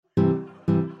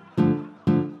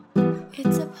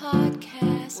It's a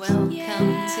podcast. Welcome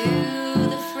to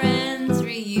the Friends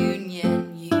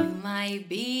Reunion. You might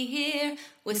be here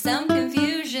with some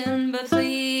confusion, but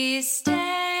please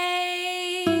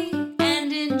stay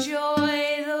and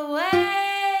enjoy the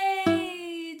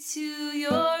way to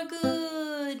your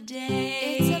good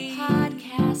day. It's a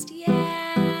podcast,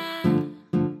 yeah.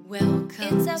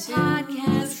 Welcome It's a to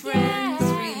podcast, the Friends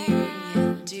yeah.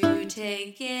 Reunion. Do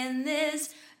take in this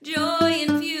joy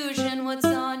infusion. What's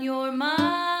on your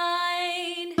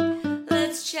mind?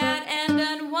 Let's chat and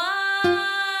unwind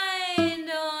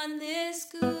on this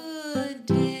good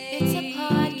day. It's a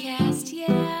podcast,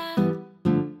 yeah.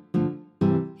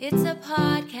 It's a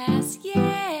podcast,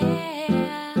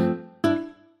 yeah.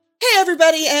 Hey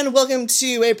everybody, and welcome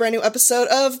to a brand new episode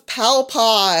of Pal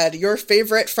Pod, your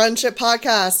favorite friendship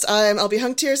podcast. I'm LB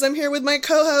Hunktears. I'm here with my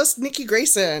co-host, Nikki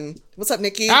Grayson. What's up,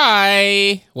 Nikki?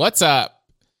 Hi, what's up?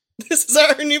 This is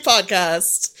our new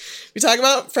podcast. We talk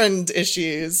about friend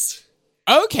issues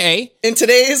Okay, in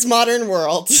today's modern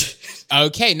world.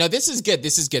 okay. No, this is good.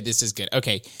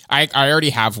 Okay, I already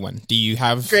have one. Do you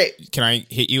have? Great. Can I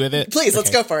hit you with it? Please, let's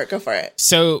Okay. go for it. Go for it.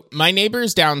 So my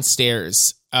neighbors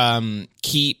downstairs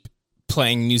keep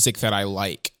playing music that I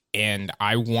like, and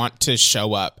I want to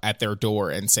show up at their door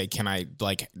and say, "Can I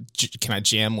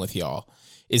jam with y'all?"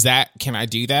 Can I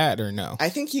do that or no? I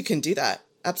think you can do that.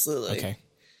 Absolutely. Okay.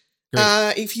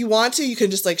 Great. If you want to, you can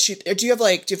just shoot. Or do you have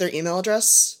their email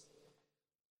address?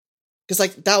 Because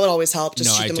that would always help. Just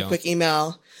No, shoot I them a don't. quick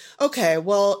email. Okay.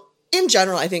 Well, in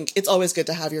general, I think it's always good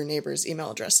to have your neighbors' email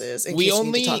addresses in case you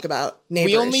need to talk about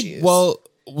neighbor issues.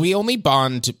 We only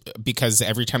bond because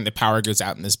every time the power goes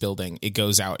out in this building, it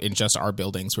goes out in just our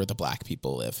buildings where the black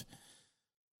people live.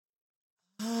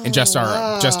 And just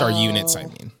our units, I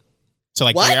mean. So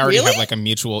What? we already Really?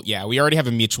 have we already have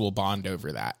a mutual bond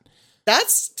over that.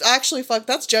 That's actually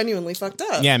That's genuinely fucked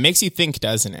up. Yeah, it makes you think,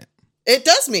 doesn't it? It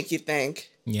does make you think.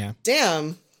 Yeah.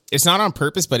 Damn. It's not on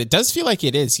purpose, but it does feel like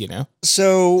it is, you know?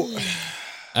 So,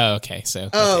 Oh, okay. So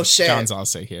Oh, okay. shit. John's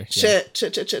also here. Yeah.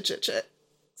 Shit.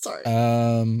 Sorry.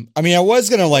 I mean, I was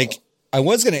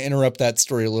gonna interrupt that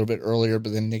story a little bit earlier,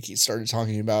 but then Nikki started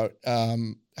talking about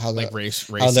how the Race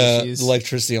how the issues.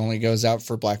 electricity only goes out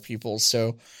for black people.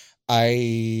 So,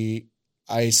 I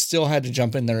still had to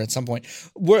jump in there at some point.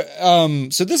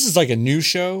 So this is like a new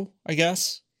show, I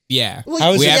guess. Yeah. Well,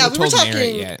 How is We it- haven't we were told Merritt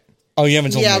talking- yet. Oh, you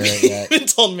haven't told yeah, me we yet.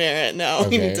 haven't told Merritt. No, we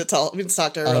Okay. need to talk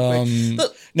to her real quick.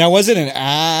 But- Now, was it an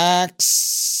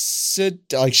accident?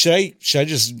 Like, should I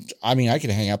just? I mean, I can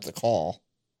hang up the call.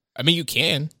 I mean, you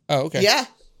can. Oh, okay. Yeah.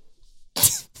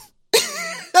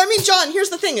 I mean, John, here's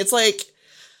the thing. It's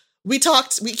we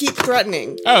keep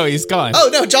threatening. Oh, he's gone. Oh,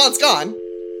 no, John's gone.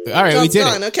 All right, we John's did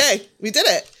gone. it. Okay, we did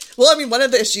it. Well, I mean, one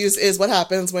of the issues is what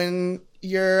happens when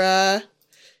your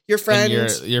friend,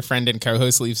 When your friend and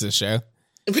co-host leaves the show.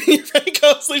 when your friend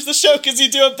goes leaves the show because you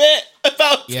do a bit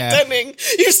about Yeah. pretending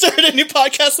you started a new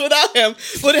podcast without him.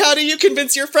 But how do you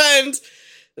convince your friend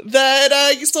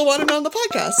that you still want him on the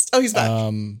podcast? Oh, he's back.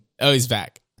 Oh, he's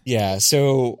back. Yeah,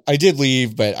 so I did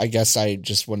leave, but I guess I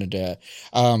just wanted to.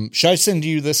 Should I send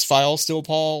you this file still,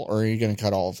 Paul, or are you going to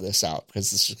cut all of this out?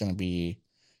 Because this is going to be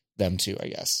them too, I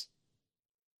guess.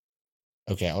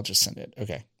 Okay, I'll just send it.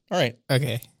 Okay. All right.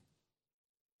 Okay.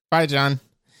 Bye, John.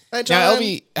 Hi, John. Now,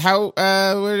 LB, how, what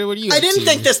are you I up didn't to?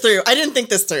 think this through. I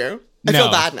No.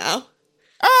 feel bad now.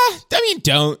 I mean,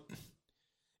 don't.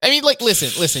 I mean,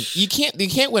 listen, you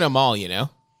can't win them all, you know?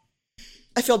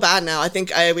 I feel bad now. I think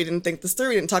we didn't think this through.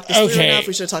 We didn't talk this through Okay. enough.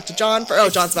 We should have talked to John.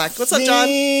 John's back. What's up, John?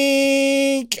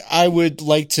 I would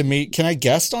like to meet. Can I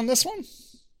guest on this one?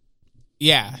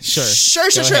 Yeah, sure. Sure.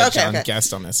 Go ahead, Okay, John, okay.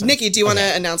 guest on this one. Nikki, do you want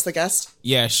to announce the guest?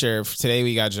 Yeah, sure. For today,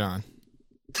 we got John.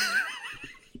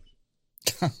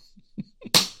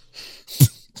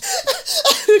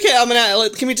 Okay,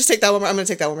 can we just take that one more? I'm gonna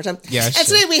take that one more time. Yeah, And sure.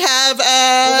 today we have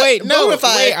Wait,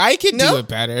 Bonafide. I could No? do it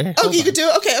better. Oh, Hold you on. could do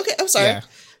it. Okay. I'm sorry. Yeah.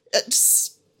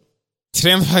 Just-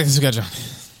 Today on the podcast, we got John.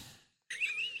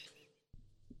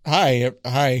 Hi.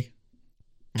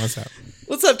 What's up?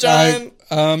 what's up, John?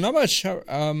 Not much. How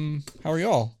are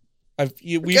y'all?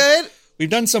 Good. We've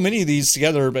done so many of these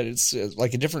together, but it's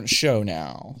like a different show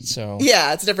now. So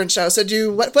Yeah, it's a different show. So,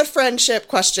 what friendship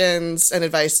questions and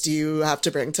advice do you have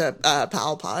to bring to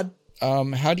Pal Pod?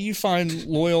 how do you find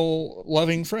loyal,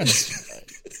 loving friends?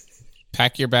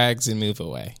 Pack your bags and move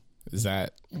away. Is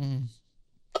that?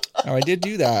 Oh, I did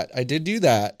do that.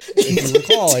 If you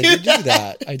recall, I did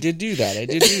do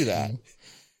that.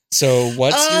 So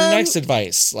what's your next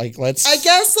advice? I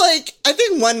guess I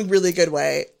think one really good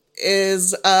way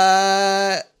is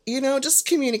just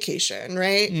communication,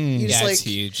 right? You just Yeah, it's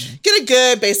huge. get a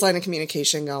good baseline of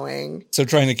communication going. So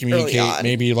trying to on. communicate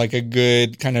maybe like a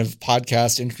good kind of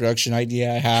podcast introduction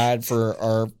idea I had for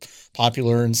our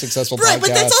popular and successful podcast. Right, but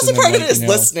that's also and then, part of like, it is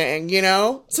listening,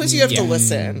 Sometimes you have to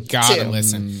listen. Gotta too.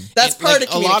 listen. That's And, part of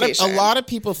communication. A lot of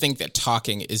people think that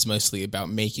talking is mostly about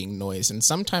making noise, and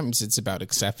sometimes it's about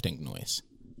accepting noise.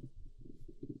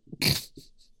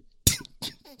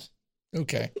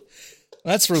 Okay.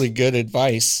 That's really good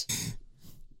advice.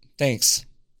 Thanks.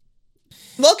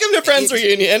 Welcome to Friends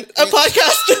Reunion, a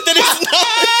podcast that is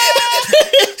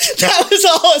not. That was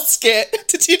all a skit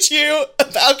to teach you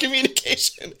about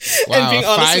communication and being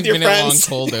honest with your 5-minute long friends.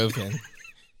 cold open.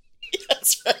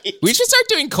 That's right. We should start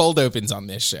doing cold opens on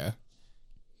this show.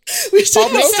 We should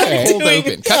Okay. start Cold doing-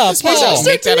 open. Cut this part Paul. out.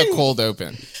 Make that a cold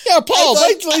open. Yeah, Paul, I'd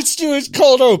like- let's do a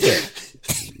cold open.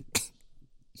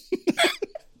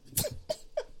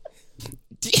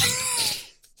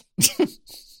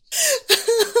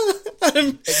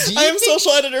 I'm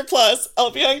Social Editor Plus.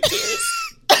 I'll be on Tears.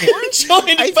 I'm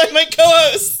joined by my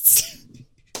co-hosts.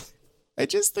 I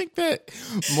just think that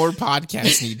more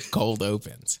podcasts need cold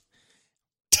opens.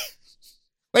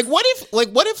 Like what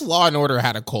if Law and Order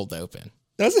had a cold open?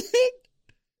 Doesn't it?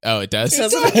 Oh, it does?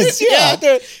 Doesn't Yeah, Yeah.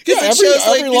 because Because it shows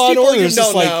like these Law and people Order you is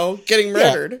just don't like know getting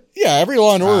murdered. Yeah, every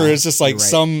Law and Order is just like you're right.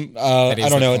 some That is I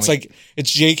don't the know. It's point. like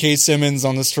it's J.K. Simmons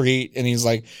on the street, and he's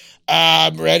like,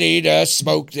 "I'm ready to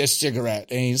smoke this cigarette,"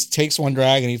 and he takes one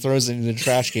drag and he throws it in the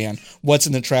trash can. What's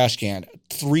in the trash can?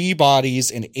 3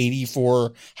 bodies and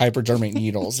 84 hypodermic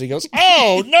needles. He goes,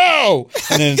 "Oh no!"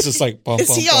 And then it's just like, bum, Is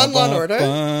bum, he bum, on Law and bum,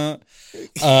 Order?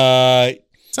 bum.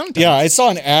 Sometimes. Yeah, I saw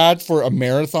an ad for a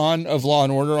marathon of Law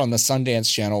and Order on the Sundance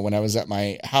Channel when I was at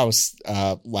my house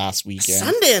last weekend.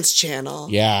 Sundance Channel.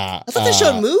 Yeah, I thought they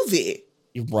showed a movie.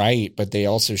 right, but they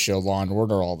also show Law and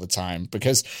Order all the time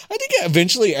because I think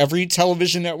eventually every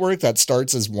television network that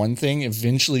starts as one thing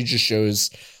eventually just shows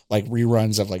like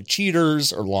reruns of like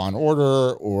Cheaters or Law and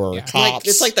Order or Yeah. Cops.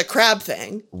 It's like the crab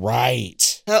thing.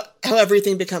 right. How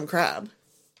everything become crab.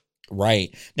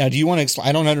 Right. Now, do you want to explain?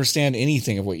 I don't understand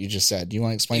anything of what you just said. Do you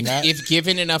want to explain that? If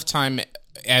given enough time,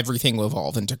 everything will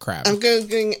evolve into crab. I'm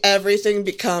googling everything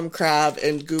become crab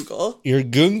in Google. You're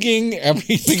goonging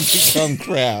everything become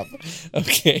crap.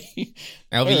 Okay.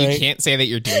 LB, all you right. can't say that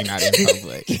you're doing that in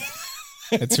public.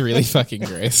 That's really fucking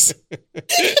gross.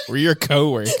 We're your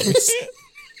coworkers.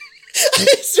 I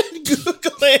started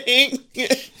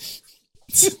googling.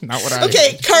 Not what I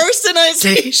Okay, heard.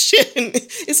 carcinization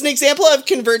is an example of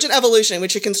convergent evolution,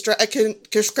 which a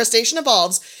crustacean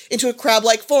evolves into a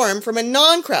crab-like form from a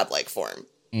non-crab-like form.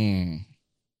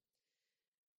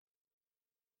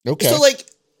 Okay. So, like,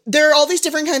 there are all these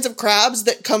different kinds of crabs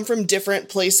that come from different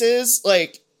places,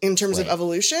 like, in terms of Right.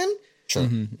 evolution, Sure.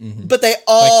 but they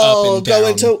all and go down.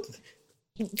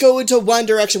 into one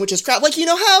direction, which is crab. Like, you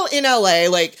know how in LA,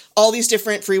 like, all these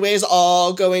different freeways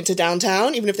all go into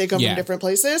downtown, even if they come Yeah. from different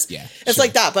places? Yeah, It's sure.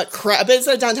 like that, but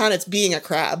instead of downtown, it's being a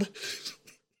crab.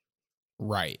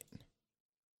 Right.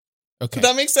 Okay. Does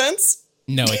that make sense?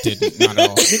 No, it didn't. Not at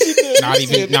all.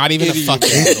 Not even a fucking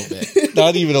little bit.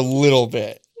 Not even a little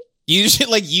bit.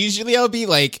 Usually I'll be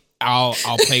like, I'll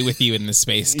play with you in the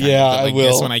space. kind of, Yeah, but, like, I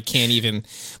will. This one I can't even.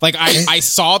 Like I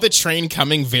saw the train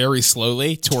coming very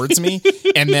slowly towards me,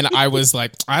 and then I was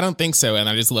like, I don't think so, and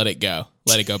I just let it go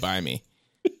by me.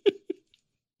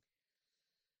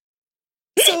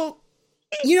 So,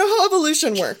 you know how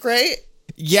evolution work, right?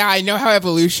 Yeah, I know how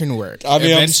evolution worked. I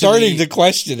mean, I'm starting Eventually- to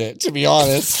question it, to be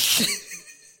honest.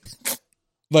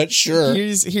 But sure.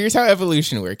 Here's how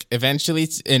evolution worked. Eventually,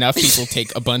 enough people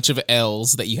take a bunch of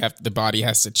L's that the body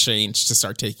has to change to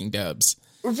start taking dubs.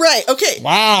 Right, okay.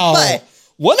 Wow. But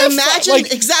what a imagine-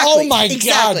 exactly, Oh my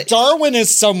exactly. god, Darwin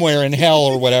is somewhere in hell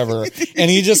or whatever,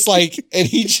 and he just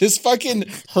fucking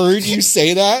heard you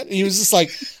say that. And he was just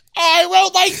like, I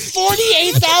wrote like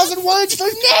 48,000 words for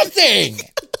nothing,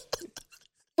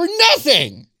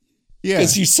 Yeah.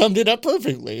 because you summed it up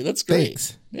perfectly. That's great.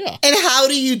 Thanks. Yeah. And how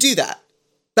do you do that?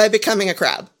 By becoming a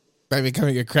crab. By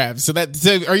becoming a crab. So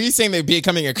are you saying that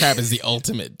becoming a crab is the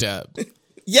ultimate dub?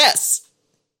 Yes.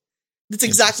 That's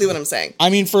exactly what I'm saying. I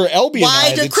mean, for LB Why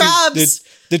and I, do crabs-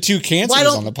 the two cancers Why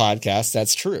don't- on the podcast,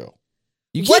 that's true.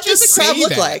 You What can't does just a crab say look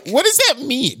that. like? What does that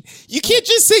mean? You can't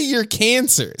just say you're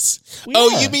cancers. Well, Oh,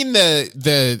 yeah. you mean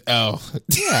the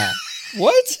Yeah.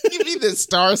 What? you mean the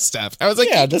star stuff. I was like,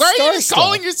 Yeah, the why are star you just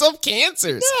calling stuff. yourself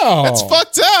cancers? No. That's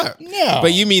fucked up. No.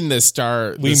 But you mean the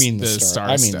star We mean the star.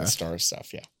 I mean stuff. the star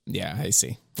stuff, yeah. Yeah, I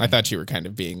see. I thought you were kind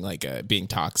of being like being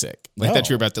toxic. Like No. that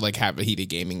you were about to like have a heated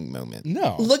gaming moment.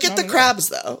 No. Look at not the all. crabs,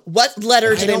 though. What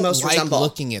letter do I they don't most like resemble?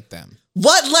 looking at them.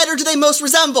 What letter do they most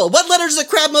resemble? What letter does a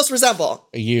crab most resemble?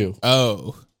 You.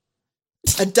 Oh.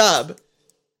 A dub.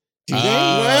 Do they?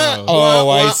 Oh. Oh,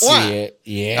 Wah, I wah, see wah. it.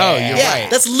 Yeah. Oh, you're Yeah,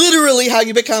 right. that's literally how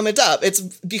you become a dub. It's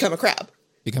become a crab.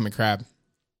 Become a crab.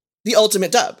 The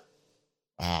ultimate dub.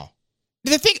 Wow.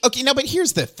 The thing, okay, no, but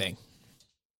here's the thing.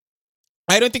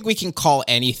 I don't think we can call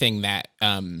anything that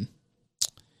kind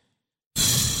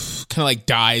of like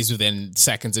dies within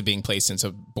seconds of being placed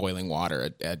into boiling water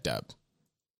a dub.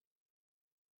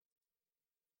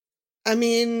 I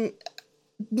mean,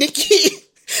 Nikki.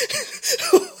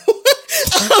 I'm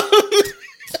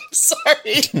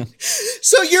sorry.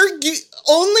 So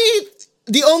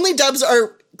the only dubs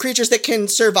are creatures that can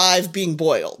survive being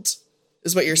boiled,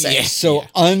 is what you're saying. Yeah. So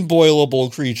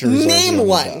unboilable creatures. are Name the only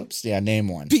one. dubs. Yeah, name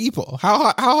one. People,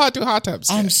 how hot do hot tubs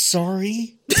get? I'm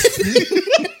sorry.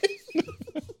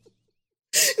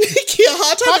 Nikki, a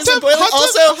hot tub isn't boiling.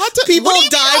 Also, people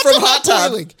die from hot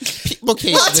tub.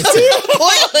 Okay, Hot tub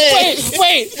listen. is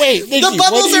boiling. Wait. Nikki,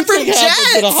 bubbles what do you are from think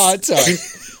happens in a jets. hot tub?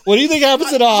 What do you think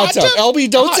happens in a hot tub? LB,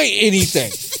 don't say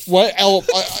anything.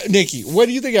 Nikki, what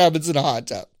do you think happens in a hot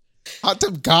tub? Hot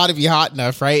tub gotta be hot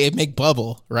enough, right? It make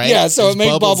bubble, right? Yeah, so There's it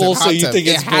make in bubbles, so hot you tub. think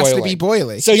it's it has to boiling. be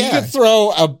boiling. So you Yeah. can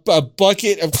throw a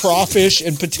bucket of crawfish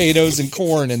and potatoes and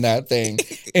corn in that thing,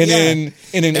 and Yeah. in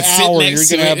an And sit hour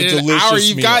next you're gonna to have it a in an delicious hour,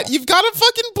 meal. You've got a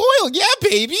fucking boil, yeah,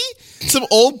 baby. Some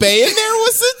Old Bay in there.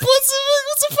 What's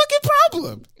the fucking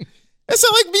problem? That's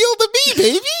not like meal to me,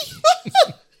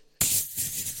 baby.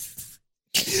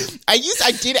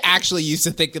 I did actually used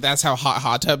to think that that's how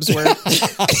hot tubs were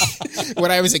when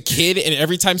I was a kid, and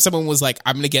every time someone was like,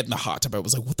 "I'm gonna get in the hot tub," I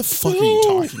was like, "What the fuck are you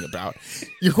talking about?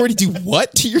 You're going to do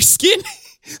what to your skin?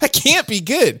 That can't be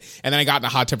good." And then I got in a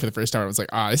hot tub for the first time. I was like,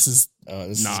 this is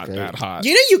This is not great. that hot."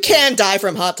 You know you can die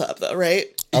from hot tub, though, right?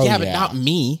 Oh, yeah, but not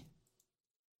me.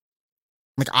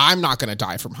 Like, I'm not gonna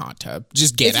die from hot tub.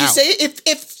 Just get If you out.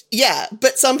 say yeah,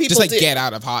 but some people Just like do. get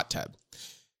out of hot tub.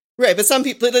 Right, but some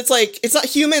people, it's like, it's not,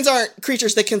 humans aren't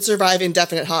creatures that can survive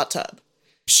indefinite hot tub.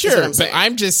 Sure, I'm but saying.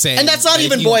 I'm just saying, And that's not that if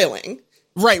even you- boiling.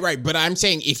 Right. But I'm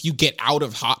saying if you get out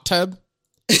of hot tub,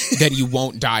 then you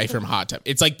won't die from hot tub.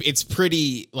 It's like it's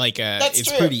pretty like That's it's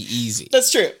true. pretty easy.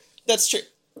 That's true. That's true.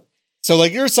 So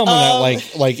like you're someone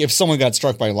that like if someone got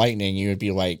struck by lightning, you would be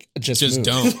like, just Just move.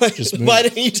 don't. Just move. Why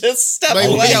didn't you just step Like,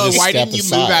 away? just why step didn't you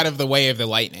aside. move out of the way of the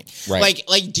lightning? Right.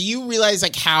 Like, do you realize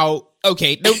like how?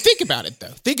 Okay, no, think about it though.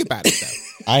 Think about it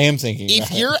though. I am thinking If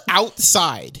about you're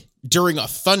outside during a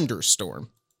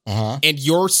thunderstorm, Uh-huh. and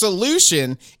your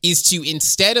solution is to,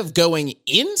 instead of going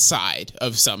inside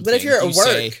of something, But if you're at you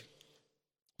say,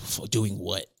 work, doing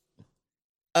what?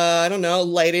 I don't know,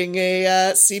 lighting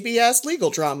a CBS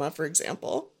legal drama, for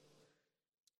example.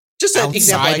 Just an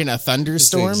example. Outside in a Just an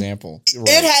thundestorm? example. Right.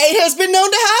 It has been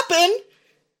known to happen.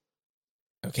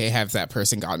 Okay, have that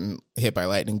person gotten hit by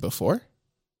lightning before?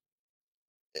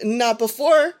 Not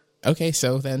before, Okay,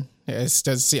 so then I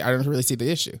don't really see the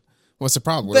issue. What's the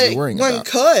problem? What are but we worrying one about?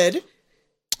 could.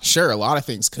 Sure, a lot of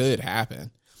things could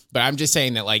happen. But I'm just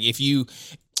saying that, like, if you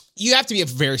have to be a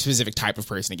very specific type of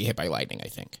person to get hit by lightning, I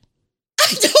think.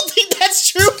 I don't think that's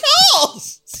true at all.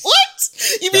 What?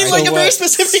 You mean So like a very what?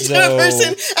 specific kind of So-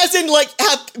 person, as in like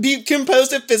be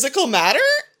composed of physical matter,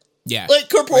 Yeah. like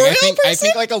corporeal I think person?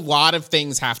 like a lot of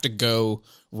things have to go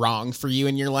wrong for you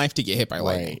in your life to get hit by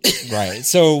lightning. Right.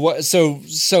 So what? So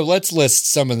let's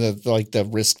list some of the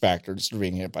risk factors for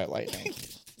being hit by lightning.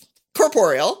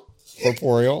 Corporeal.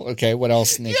 Corporeal. Okay. What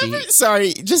else, Nikki? You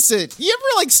ever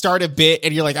like start a bit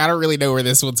and you're like, I don't really know where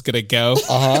this one's gonna go,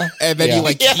 Uh-huh. and then Yeah. you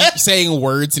like Yeah. keep saying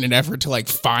words in an effort to like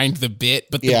find the bit,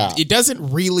 but Yeah. it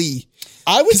doesn't really.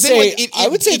 I would 'Cause then, say. like, I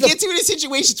would say it gets you into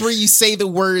situations where you say the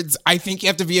words. I think you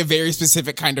have to be a very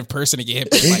specific kind of person to get hit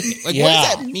by lightning. Like, yeah. what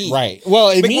does that mean? Right. Well,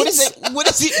 it Like, means. what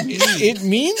does it mean? It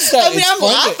means that I mean, it's I'm fun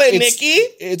laughing, it's, Nikki.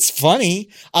 It's funny.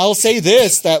 I'll say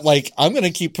this, that like I'm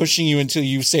gonna keep pushing you until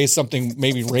you say something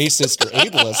maybe racist or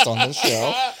ableist on this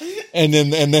show, and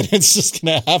then it's just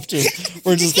gonna have to.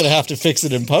 We're just gonna have to fix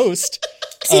it in post.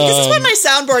 See, this is why my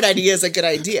soundboard idea is a good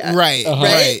idea. Right,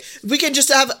 Right? We can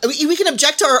just we can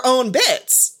object to our own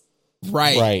bits.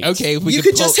 right, Right. Okay, we You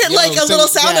could just hit like a little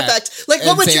sound effect. Like, what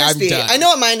and would say, yours "I'm be? done." I know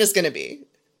what mine is going to be.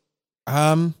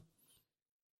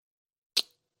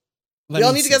 We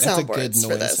all need to get soundboards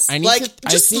for this.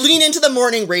 Just lean into the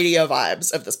morning radio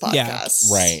vibes of this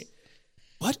podcast. Right.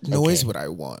 What noise Okay. would I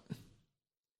want?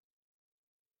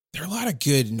 There are a lot of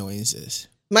good noises.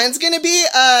 Mine's going to be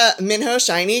Minho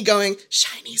Shiny going,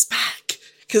 Shiny's back.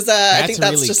 Because I think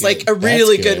that's really just good. like a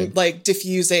really That's good good. like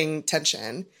diffusing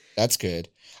tension. That's good.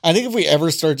 I think if we ever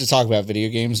start to talk about video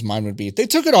games, mine would be they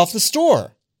took it off the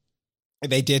store.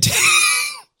 They did.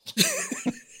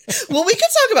 Well, we could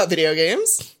talk about video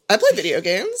games. I play video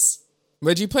games.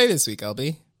 What'd you play this week,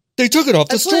 LB? They took it off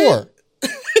the I played- store.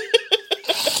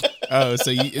 Oh,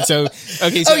 so okay. So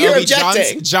Oh, you're LB,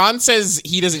 objecting. John says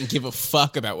he doesn't give a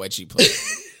fuck about what you play.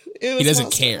 It was He doesn't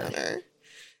Monster care. Hunter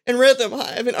and Rhythm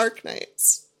Hive and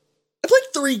Arknights. I played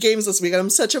 3 games this weekend. I'm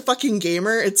such a fucking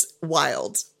gamer. It's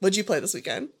wild. What'd you play this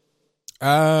weekend?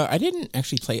 I didn't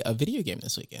actually play a video game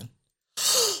this weekend.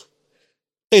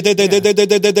 They took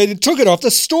it off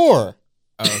the store.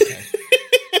 Oh, okay.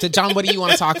 So, John, what do you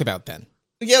want to talk about then?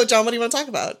 Yo, John, what do you want to talk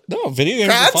about? No, video games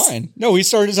Crabs? are fine. No, we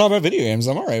started to talk about video games.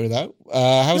 I'm all right with that.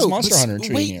 How's No, Monster but- Hunter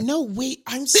treating wait, you? No, wait.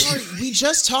 I'm sorry. We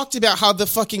just talked about how the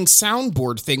fucking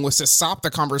soundboard thing was to stop the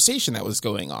conversation that was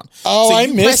going on. Oh, So I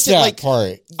you missed pressed it, that like-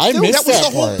 part. I No, missed that was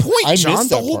that the whole part. point, I John. missed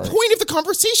The that whole part. point of the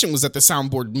conversation was that the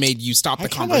soundboard made you stop the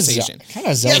conversation. Kind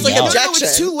of Yeah, zoned it's like out. objection. No,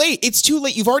 it's too late. It's too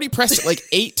late. You've already pressed it like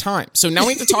 8 times. So now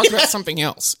we have to talk about something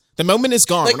else. The moment is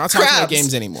gone. Like We're not talking about crabs.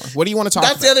 games anymore. What do you want to talk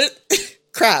That's about? the other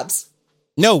crabs.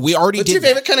 No, we already What's did your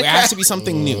favorite that. kind of It has crab? to be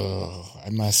something new. Oh, I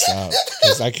messed up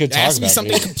because I could It has talk to be about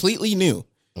something video. completely new.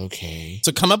 Okay.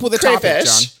 So come up with a topic, John.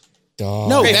 Crayfish. Dog.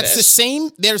 No, Crayfish. that's the same.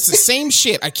 There's the same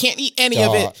shit. I can't eat any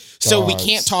of it, so we Dogs.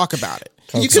 can't talk about it.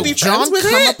 You So could be John, friends with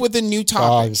come it. up with a new topic.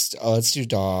 dogs. Oh, let's do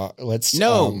dog. Let's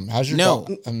No, How's your no.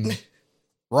 dog?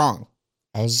 Wrong.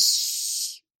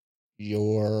 How's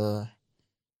your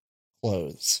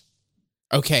clothes?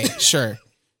 Okay, sure.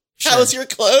 Sure. How's your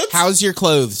clothes? How's your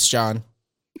clothes, John?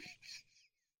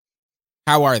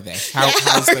 How are they?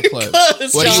 How's the clothes?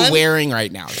 clothes, What are John? you wearing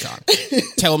right now, John?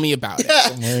 Tell me about it. Yeah,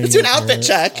 I'm wearing let's do an a- outfit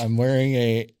check. I'm wearing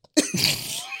a.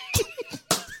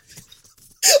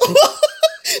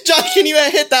 John, can you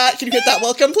hit that? Can you hit that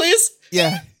welcome, please?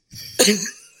 Yeah.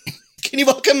 Can you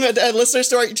welcome listeners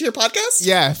to your podcast?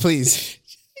 Yeah, please.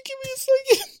 Give me a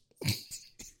second.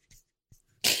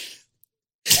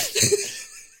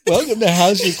 Welcome to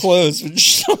How's Your Clothes with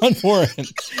Sean Warren.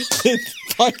 The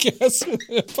podcast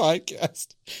within a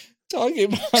podcast.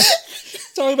 Talking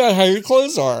about how your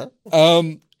clothes are.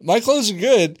 My clothes are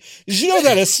good. Did you know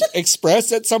that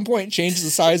Express at some point changed the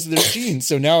size of their jeans?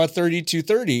 So now a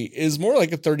 3230 is more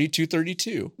like a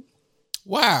 3232.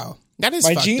 Wow. That is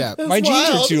My fucked jeans, up. my jeans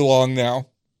are wild. too long now.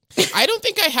 I don't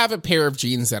think I have a pair of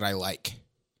jeans that I like.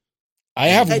 I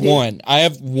have I do. one. I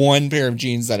have one pair of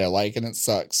jeans that I like, and it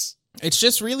sucks. It's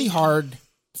just really hard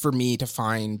for me to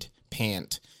find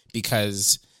pant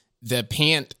because the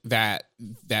pant that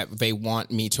they want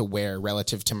me to wear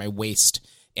relative to my waist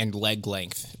and leg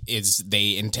length is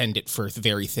they intend it for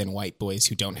very thin white boys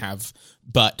who don't have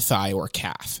butt, thigh, or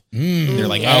calf. They're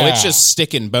like, oh, it's Yeah. just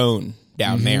stick and bone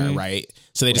down there, right?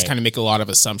 So they just Right. kind of make a lot of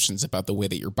assumptions about the way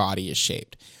that your body is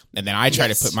shaped. And then I try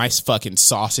to put my fucking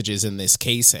sausages in this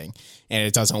casing and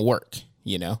it doesn't work,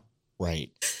 you know? Right.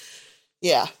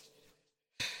 Yeah.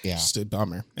 Yeah. Just a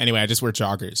bummer. Anyway, I just wear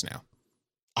joggers now.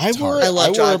 I wore I love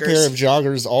a joggers. pair of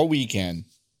joggers all weekend.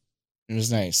 It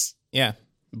was nice. Yeah.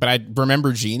 But I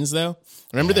remember jeans though.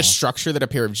 Remember the Yeah. structure that a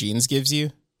pair of jeans gives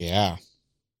you? Yeah.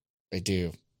 I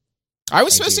do. I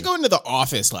was I supposed to do. go into the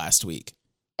office last week.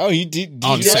 Oh, you did? Did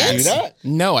On you just set? do that?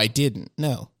 No, I didn't.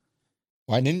 No.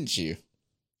 Why didn't you?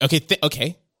 Okay.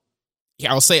 Okay.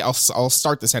 Yeah, I'll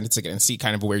start the sentence again and see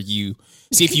kind of where you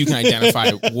see if you can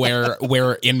identify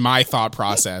where in my thought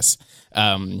process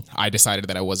I decided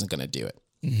that I wasn't going to do it.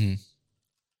 Mm-hmm.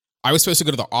 I was supposed to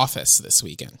go to the office this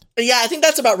weekend. Yeah, I think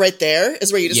that's about right there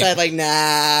is where you decide, Yeah. like,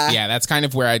 nah. Yeah, that's kind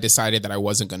of where I decided that I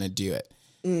wasn't going to do it.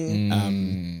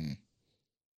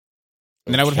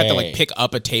 And then I would have had to like Okay. pick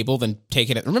up a table, then take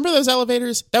it. Remember those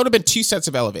elevators? That would have been 2 sets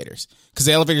of elevators because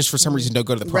the elevators for some reason don't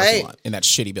go to the parking Right. lot in that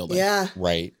shitty building. Yeah.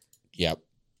 Right. Yep.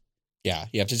 Yeah.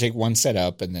 You have to take one set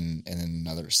up and then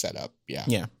another set up. Yeah.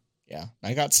 Yeah. Yeah.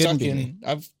 I got Couldn't stuck be in. me.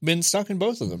 I've been stuck in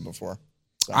both of them before.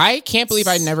 I can't believe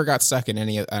I never got stuck in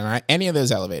any of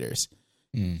those elevators.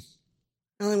 I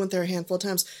only went there a handful of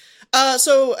times.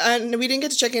 And we didn't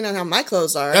get to check in on how my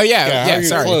clothes are. Oh yeah, Yeah, how yeah. are your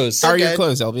Sorry. clothes? How are They're your good.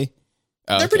 clothes, LB?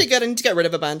 Oh, They're okay. pretty good. I need to get rid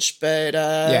of a bunch, but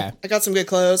Yeah. I got some good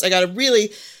clothes. I got a really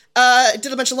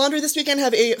did a bunch of laundry this weekend.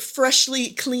 Have a freshly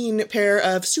clean pair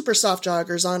of super soft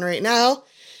joggers on right now,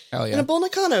 Hell and yeah. a Bull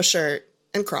Nakano shirt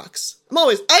and Crocs.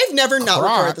 I've never not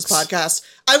recorded this Crocs? podcast.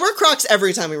 I wear Crocs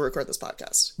every time we record this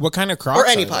podcast What kind of Crocs? or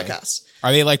any are they? podcast.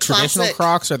 Are they like traditional Classic.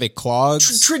 Crocs? Are they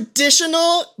clogs?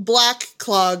 Traditional black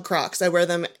clog Crocs. I wear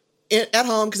them at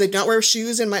home because I don't wear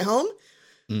shoes in my home.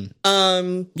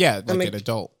 Yeah, like like- an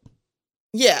adult.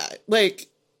 Yeah, like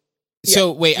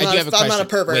So wait, I do have a question. I'm not a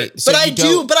pervert, Wait, so but I you do.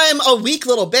 don't- But I am a weak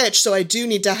little bitch, so I do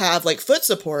need to have like foot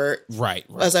support Right.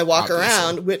 as I walk obviously.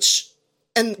 around.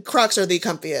 And Crocs are the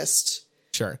comfiest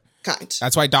Sure. kind.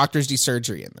 That's why doctors do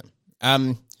surgery in them.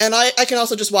 And I can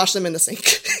also just wash them in the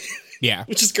sink, Yeah.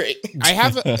 which is great. I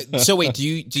have. So wait, do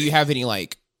you have any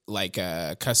like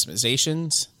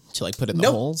customizations to like put in the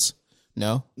Nope. holes?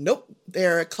 No, Nope,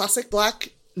 they're a classic black.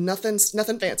 Nothing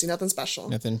fancy, nothing special.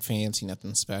 nothing fancy,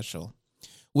 nothing special.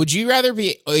 Would you rather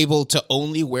be able to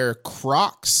only wear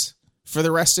Crocs for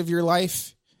the rest of your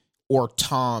life, or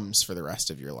Toms for the rest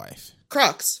of your life,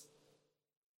 Crocs,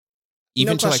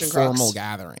 even to like question, Crocs. formal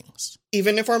gatherings,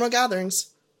 even in formal gatherings.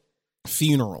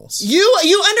 funerals?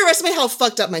 You underestimate how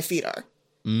fucked up my feet are.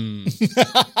 Mm.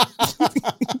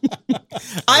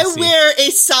 I see. wear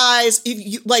a size,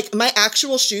 like my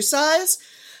actual shoe size.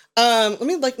 Let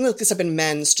me look this up in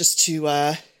men's just to.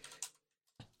 I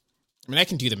mean, I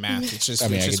can do the math. It's just, I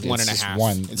mean, it's I just could- one it's and a just half.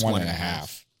 one- It's one one and and a a half.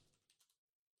 half.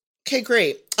 Okay,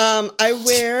 great. I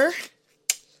wear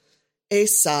a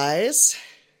size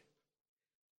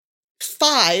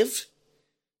 5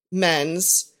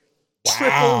 men's triple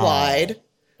Wow. wide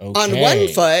on Okay. one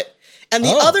foot, and the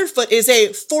Oh. other foot is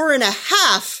a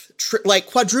 4.5 like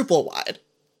quadruple wide.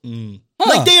 Mm. Huh.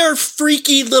 Like they are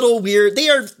freaky little weird. They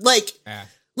are like Yeah.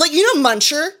 you know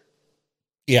Muncher.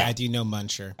 Yeah, I Yeah, do know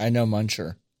Muncher. I know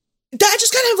Muncher. That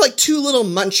just kind of have like 2 little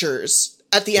munchers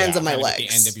at the ends Yeah, of my Kind of at legs.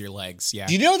 the end of your legs. Yeah.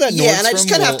 Do you know that Yeah, and I just Nordstrom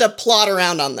kind of will, have to plot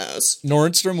around on those.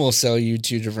 Nordstrom will sell you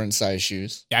 2 different size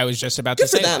shoes? I was just about Good to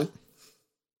for say them. that.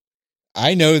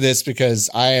 I know this because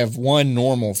I have one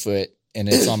normal foot and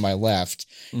it's on my left,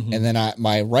 Mhm. and then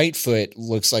my right foot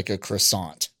looks like a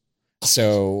croissant.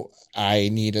 So I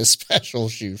need a special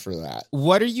shoe for that.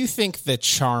 What do you think the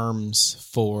charms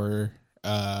for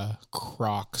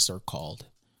Crocs are called?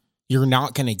 You're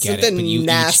not going to get it, Something but you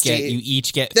nasty.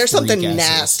 each get There's 3 something guesses.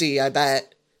 nasty, I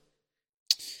bet.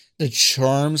 The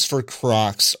charms for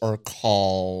Crocs are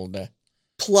called.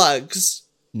 Plugs.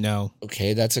 No.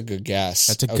 Okay, that's a good guess.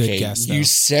 That's a good okay, guess, though. You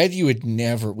said we would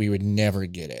never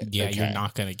get it. Yeah, okay. you're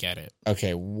not going to get it.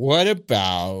 Okay, what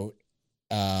about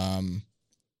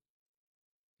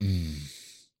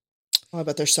Oh, I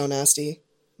bet they're so nasty.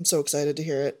 I'm so excited to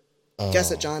hear it.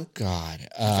 Guess it, John. God. You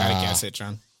gotta guess it,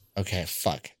 John. Okay,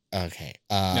 fuck. Okay.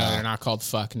 No, they're not called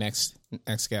fuck. Next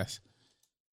guess.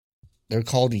 They're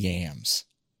called yams.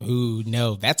 Ooh,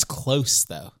 no, that's close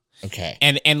though. Okay.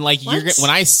 And like you're What? when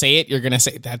I say it, you're gonna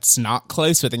say that's not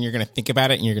close, but then you're gonna think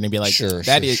about it and you're gonna be like, Sure,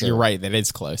 that sure, is. sure. You're right. That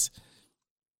is close.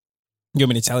 You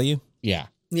want me to tell you? Yeah.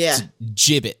 Yeah.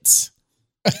 Gibbets.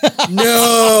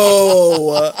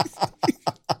 No.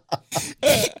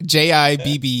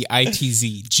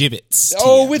 Jibbitz. Gibbets.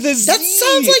 Oh, with a Z. That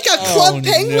sounds like a Club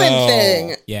Penguin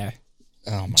thing. Yeah.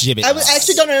 Oh my. Gibbets. I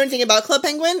actually don't know anything about Club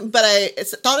Penguin, but I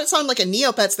thought it sounded like a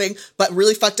Neopets thing, but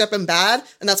really fucked up and bad,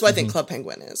 and that's what I think Club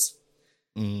Penguin is.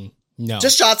 No.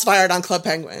 Just shots fired on Club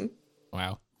Penguin.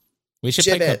 wow. We should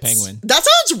play Club Gibbets. Penguin. That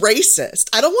sounds racist.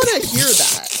 I don't want to hear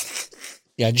that.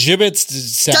 Yeah, gibbets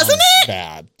sounds Doesn't it?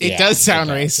 bad. It Yeah, does sound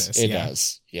does. racist, It yeah.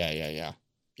 does.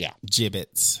 Yeah.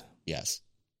 Gibbets. Yes.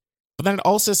 But then it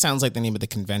also sounds like the name of the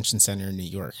convention center in New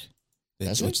York,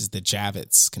 Does which it? is the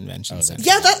Javits Convention Oh, Center.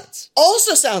 Yeah, that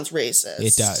also sounds racist.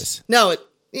 It does. No,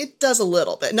 it does a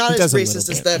little bit. Not It as does a racist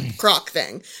little as the Croc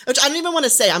thing, which I don't even want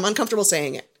to say. I'm uncomfortable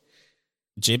saying it.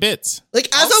 Gibbets. Like,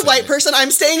 as I'll a say white it. person,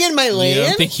 I'm staying in my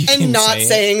lane think you can and not say it?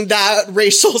 saying that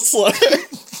racial slur,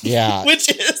 Yeah. which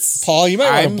is Paul, you might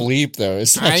want I'm- to bleep though. I'm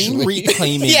Essentially,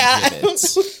 reclaiming Yeah.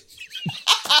 gibbets.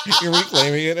 you're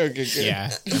reclaiming it. Okay, good.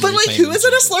 Yeah. I'm But like, who reclaiming is it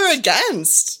a gibbets. slur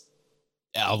against?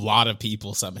 A lot of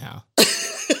people somehow.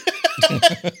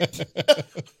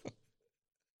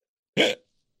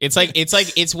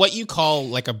 It's what you call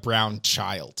like a brown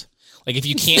child. Like if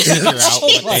you can't figure out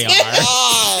what they are.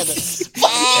 God.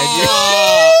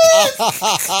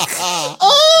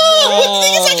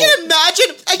 Oh, the thing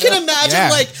is, I can imagine Yeah.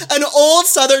 like an old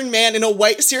Southern man in a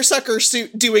white seersucker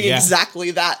suit doing Yeah.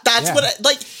 exactly that. That's Yeah. what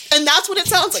and that's what it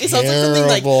sounds like. It sounds like something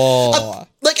Terrible.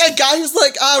 like a guy who's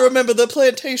like, I remember the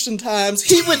plantation times.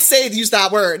 He would use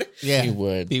that word. Yeah. He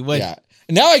would. He would. Yeah.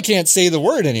 Now I can't say the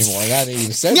word anymore. Now that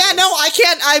you said Yeah, this. no, I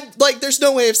can't. There's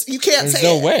no way you can't There's say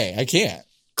no it. way. I can't.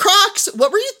 Crocs,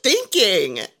 what were you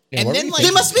thinking? Yeah, And what then were you like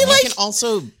They must be, thinking? like- you can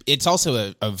also it's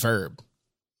also a verb.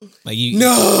 Like you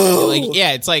No. like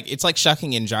yeah, it's like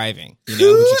shucking and driving, you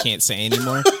know, which you can't say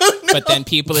anymore. But then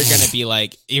people are gonna be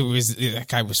like, that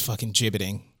guy was fucking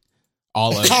gibbeting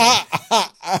all over.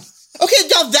 Okay,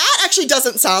 now that actually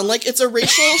doesn't sound like it's a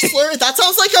racial slur. That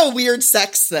sounds like a weird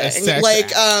sex thing. sex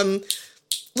like, act.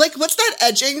 like what's that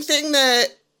edging thing that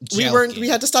we Jelking.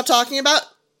 had to stop talking about?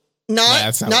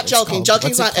 that's not Not what it's jelking. called. Jelking's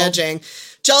What's it not called? edging.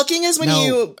 Jelking is when No.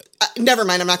 you. Never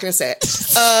mind. I'm not going to say it.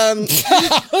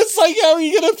 It's like, how are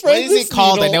you going to What thread is this it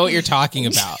called? I needle? know what you're talking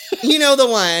about. You know the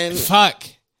one. Fuck.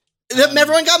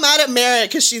 Everyone got mad at Merritt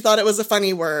because she thought it was a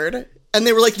funny word, and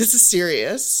they were like, "This is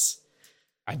serious."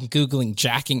 I'm Googling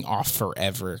jacking off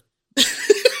forever.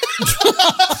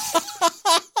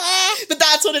 But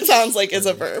that's what it sounds like is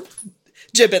a verb.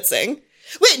 Gibbetsing.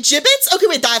 Wait, gibbets? Okay,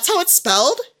 wait, that's how it's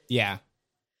spelled? Yeah.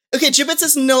 Okay, gibbets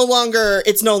is no longer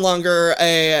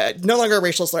a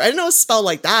racial slur. I didn't know it was spelled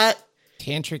like that.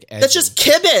 Tantric edging. That's just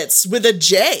kibitz with a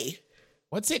J.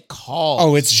 What's it called?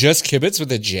 Oh, it's just kibitz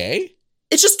with a J?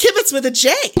 It's just kibitz with a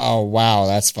J. Oh, wow.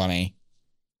 That's funny.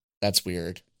 That's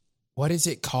weird. What is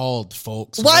it called,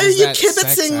 folks? Why What are is you that sex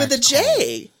kibitzing with a act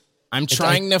J? called? I'm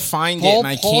trying to find it Paul, and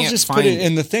I Paul can't just find put it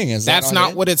in the thing. Is that That's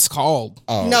not it? what it's called.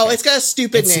 Oh, No, okay. it's got a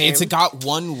stupid name. It's got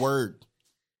one word.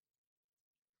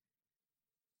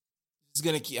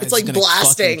 It's like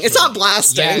blasting. It's not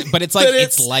blasting. Yeah, but it's like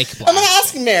it's like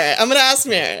blasting. I'm gonna ask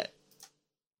Merritt.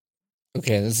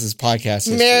 Okay, this is podcast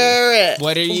history. Merritt.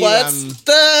 What are you, What's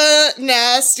the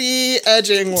nasty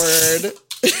edging word?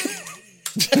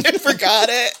 I forgot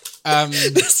it.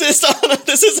 This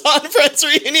is on Friends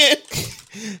Reunion.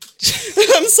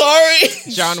 I'm sorry.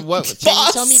 John, what can you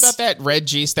Boss. tell me about that red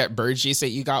juice, that bird juice that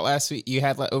you got last week? You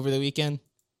had over the weekend?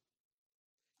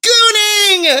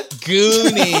 Gooning.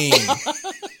 Gooning.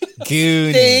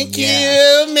 Thank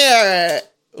yeah. you,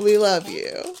 Merritt. We love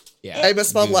you. Yeah. I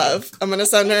misspelled Gooning. love. I'm gonna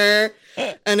send her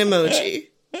an emoji,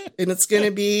 and it's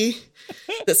gonna be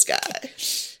this guy.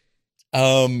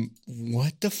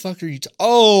 What the fuck are you?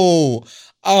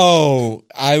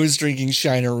 I was drinking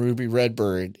Shiner Ruby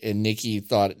Redbird, and Nikki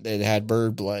thought it had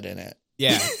bird blood in it.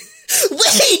 Yeah.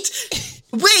 Wait.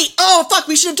 Oh fuck,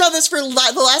 we should have done this for the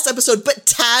last episode. But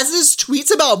Taz's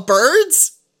tweets about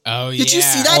birds. Oh, yeah. Did you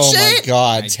see that Oh shit? my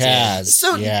god, I did. Taz!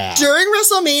 So yeah, during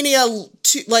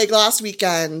WrestleMania, last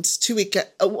weekend,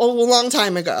 a long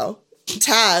time ago,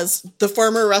 Taz, the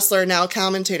former wrestler, now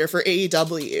commentator for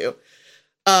AEW,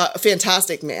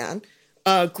 fantastic man,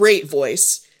 great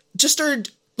voice, just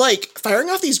started firing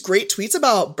off these great tweets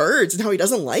about birds and how he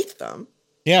doesn't like them.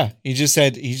 yeah. He just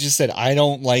said I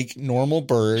don't like normal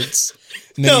birds.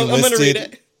 And then No, he I'm gonna read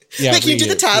listed- it. Yeah, Wait, can you do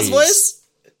read the it, Taz please. voice?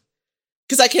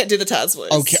 Because I can't do the Taz voice.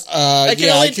 Okay, I can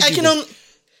yeah, only. I I can only. think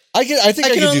I can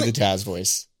can only- do the Taz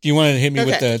voice. Do you want to hit me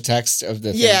with Okay. the text of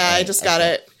the thing? Yeah, I Alright, just got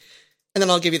okay. it, and then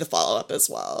I'll give you the follow up as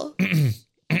well.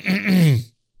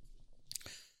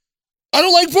 I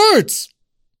don't like birds.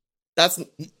 That's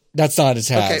That's not a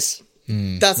Taz.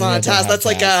 That's not a Yeah, Taz.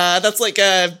 That's like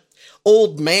a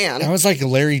old man. That was like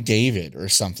Larry David or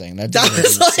something. That That didn't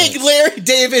was make like sense. Larry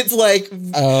David's like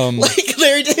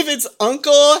Larry David's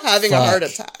uncle having a Fuck. heart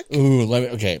attack. Ooh,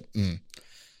 okay.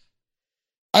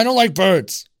 I don't like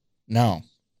birds. No,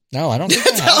 I don't think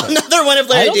I have it. Another one of I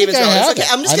Larry don't David's think I moments. have Okay,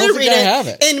 it. I'm just I gonna don't read think I have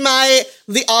it it. in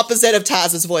the opposite of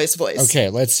Taz's voice. Okay,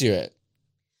 let's do it.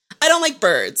 I don't like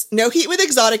birds. No heat with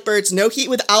exotic birds. No heat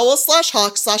with owls /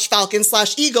 hawks / falcons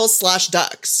 / eagles /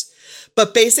 ducks.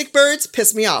 But basic birds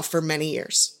piss me off for many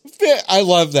years. I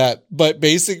love that, but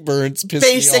basic birds piss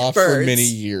Basic me off for birds. many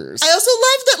years. I also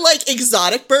love that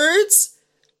exotic birds.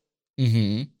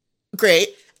 Mm-hmm. Great.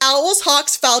 Owls,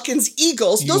 hawks, falcons,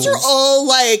 eagles. Those are Eagles. all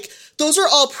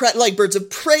birds of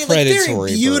prey. Predatory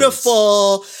Very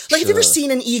beautiful. Have you ever Sure.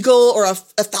 seen an eagle or a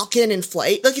falcon in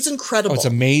flight? It's incredible. Oh, it's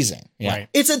amazing. Yeah. Right.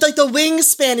 It's the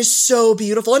wingspan is so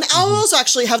beautiful. And Mm-hmm. owls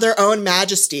actually have their own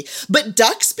majesty. But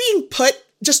ducks being put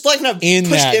just kind of In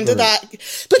pushed that into group. that.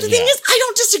 But the thing Yeah. is, I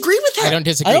don't disagree with him. I don't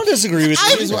disagree. I don't disagree with you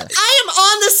I either. am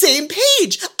on the same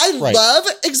page. I Right. love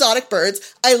exotic birds.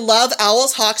 I love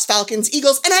owls, hawks, falcons,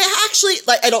 eagles, and I actually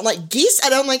I don't like geese. I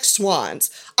don't like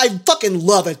swans. I fucking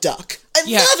love a duck. I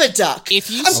Yeah. love a duck. If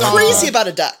you I'm saw- crazy about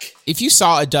a duck. If you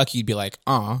saw a duck, you'd be like,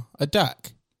 "Aw, a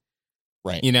duck."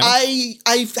 Right. You know? I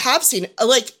have seen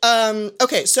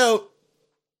okay, so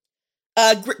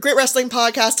great wrestling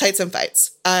podcast, Tights and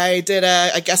Fights. I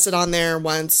guested on there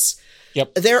once.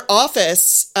 Yep. Their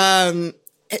office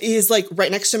is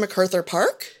right next to MacArthur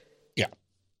Park. Yeah.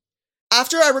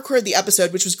 After I recorded the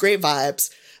episode, which was great vibes,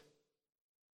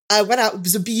 I went out. It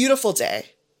was a beautiful day.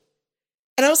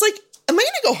 And I was like, am I going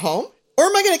to go home? Or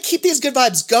am I going to keep these good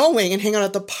vibes going and hang out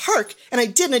at the park? And I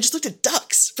did, and I just looked at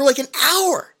ducks for an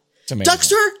hour. It's amazing.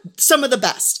 Ducks are some of the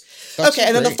best. Ducks Okay, are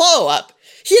and then the great. follow-up.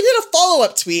 He did a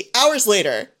follow-up tweet hours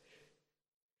later.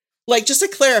 Just to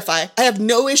clarify, I have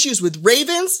no issues with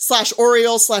ravens /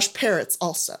 Orioles / parrots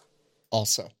also.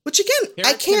 Also, Which again,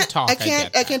 Parrots can talk, I I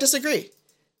get that. can't disagree.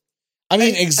 I mean, I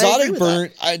agree exotic with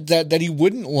bird. That he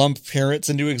wouldn't lump parrots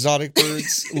into exotic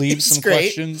birds leaves It's some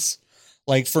great. questions.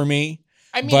 like for me.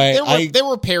 I mean, But there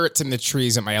were parrots in the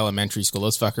trees at my elementary school.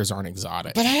 Those fuckers aren't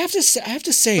exotic. But I have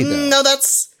to say though, No,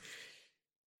 that's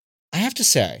I have to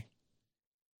say,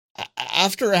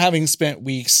 after having spent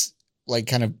weeks like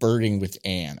kind of birding with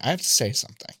Anne, I have to say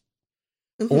something.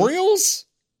 mhm. Orioles,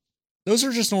 those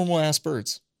are just normal ass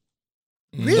birds.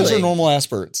 Really? Those are normal ass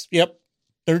birds. Yep,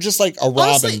 they're just like a robin,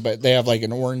 Honestly- but they have like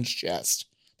an orange chest.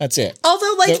 That's it.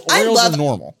 Although, like, The I Orioles love are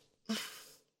normal.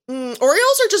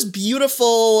 Orioles are just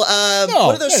beautiful. What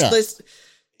are those? no. those-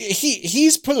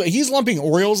 He's lumping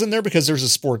Orioles in there because there's a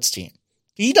sports team.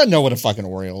 He doesn't know what a fucking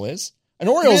Oriole is. An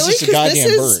Oriole is Really? just a 'Cause this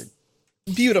goddamn is- bird.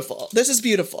 Beautiful. This is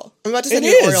beautiful. I'm about to send It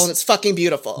you an is. Oriole, and it's fucking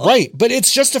beautiful. Right, but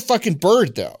it's just a fucking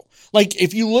bird though. Like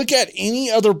if you look at any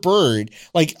other bird,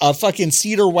 like a fucking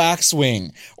cedar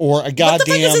waxwing or a What the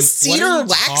goddamn, fuck is a cedar are you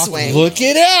waxwing? talking look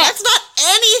it up. That's not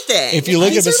anything. If you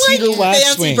look These at a are, like, cedar fancy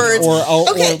waxwing birds.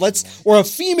 Okay. or a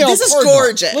female This is cardinal.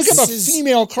 gorgeous. Look up a This is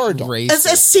female cardinal. A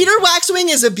Racist. cedar waxwing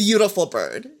is a beautiful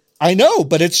bird. I know,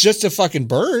 but it's just a fucking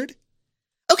bird.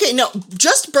 Okay, no,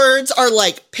 just birds are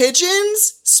like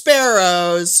pigeons,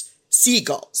 sparrows,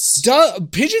 seagulls. Duh,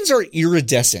 pigeons are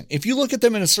iridescent. If you look at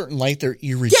them in a certain light, they're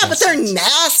iridescent. Yeah, but they're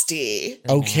nasty.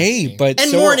 okay, nasty. but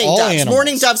And so mourning are all doves. animals.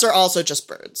 Mourning doves are also just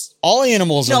birds. All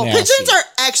animals No, are nasty. pigeons are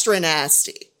extra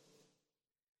nasty.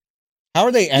 How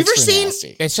are they you ever extra seen-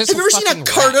 nasty? It's just Have you ever seen a fucking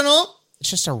rat. cardinal? It's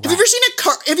just a rat. Have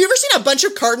you ever seen a bunch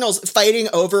of cardinals fighting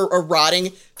over a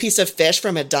rotting piece of fish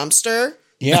from a dumpster?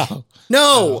 Yeah.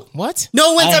 No. What?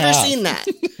 No one's I ever have. seen that.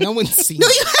 No one's seen. No,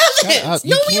 it. you Shut haven't. up.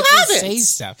 No, you can't just haven't. say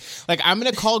stuff. Like I'm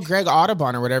gonna call Greg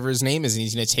Audubon or whatever his name is, and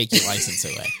he's gonna take your license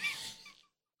away.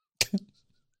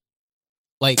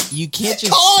 Like you can't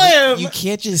just Call say, him. You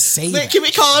can't just say Wait, that. can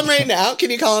we call him right now? Can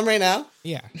you call him right now?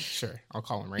 Yeah, sure. I'll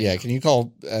call him right Yeah, now. can you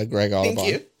call Greg Audubon? Thank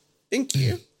you. Thank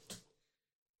you.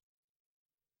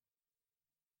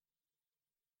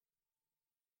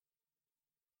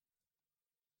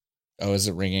 Oh, is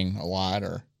it ringing a lot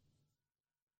or?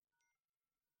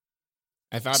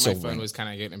 I thought So my phone ring. was kind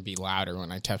of going to be louder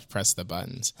when I pressed the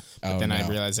buttons, but Oh, then I no.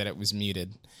 realized that it was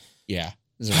muted. Yeah.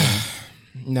 Is it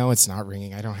ringing? No, it's not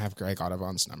ringing. I don't have Greg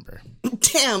Audubon's number.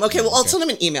 Damn. Okay, well, I'll Okay. send him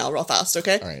an email real fast,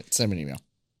 okay? All right, send me an email.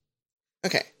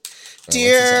 Okay. All right,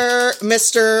 Dear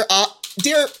Mr.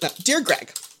 Dear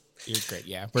Greg. You're great.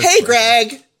 Yeah. Hey,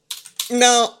 Greg.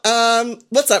 No,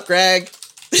 what's up, Greg?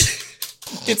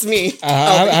 It's me.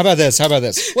 How about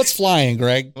this? What's flying,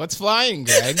 Greg? What's flying,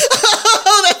 Greg?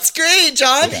 Oh, that's great,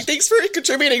 John. Thanks for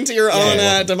contributing to your own you're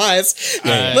welcome. demise.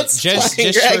 Yeah. What's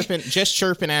flying, Greg? just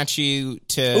chirping at you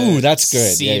to. Ooh, that's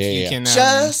good. See Yeah, if yeah, you yeah. can.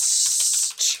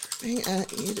 Just chirping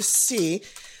at you to see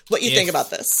what you If- think about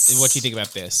this. What you think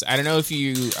about this? I don't know if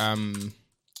you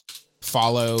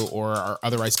follow or are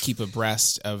otherwise keep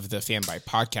abreast of the Fanbyte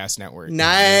Podcast Network, Killing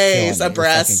Nice, it. You're fucking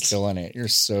abreast. killing it. You're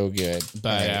so good.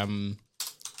 but All right.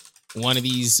 one of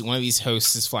these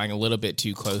hosts is flying a little bit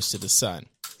too close to the sun.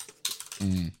 His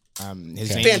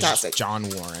Okay. name Fantastic. is John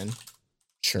Warren.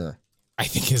 Sure. I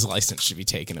think his license should be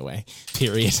taken away.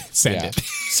 Period. Send Yeah.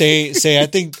 it. Say I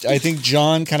think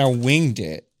John kind of winged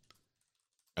it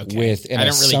Okay. with an I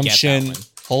don't really get assumption. that one.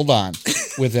 Hold on.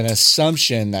 With an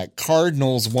assumption that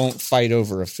cardinals won't fight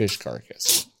over a fish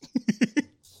carcass.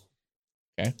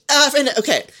 Okay,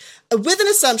 with an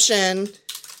assumption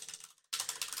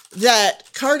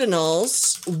that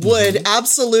cardinals would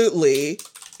absolutely,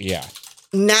 Yeah.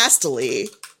 nastily,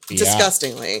 Yeah.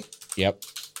 disgustingly Yep.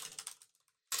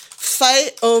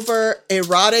 fight over a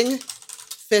rotting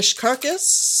fish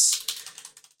carcass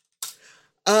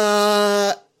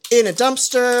in a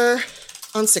dumpster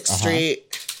on 6th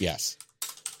Street Yes.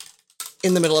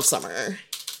 in the middle of summer.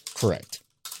 Correct.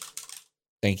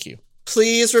 Thank you.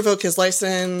 Please revoke his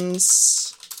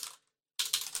license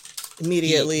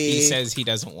immediately. He says he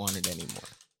doesn't want it anymore.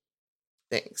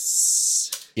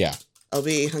 Thanks. Yeah.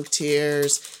 LB Hunk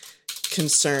Tears,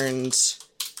 concerned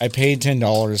I paid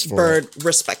 $10 for bird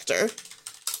respector.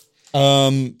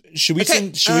 it. Should we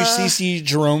Okay, CC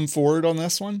Jerome Ford on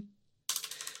this one?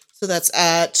 So that's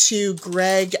to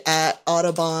Greg at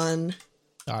Audubon.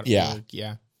 Yeah. .org,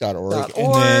 yeah. .org.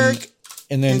 .org.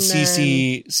 And then And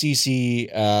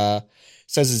CC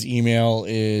says his email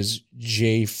is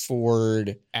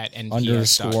jford. At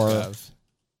Underscore. nps.gov.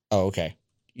 Oh, okay.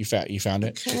 You found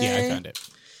it? Okay. Yeah, I found it.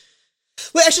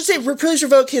 Wait, I should say, please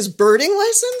revoke his birding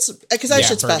license because I Yeah,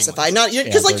 should birding specify. license. Not because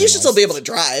Yeah, like you birding should still be able to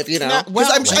drive, you know. No, 'Cause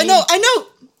well, I I know.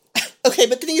 Okay,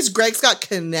 but the thing is, Greg's got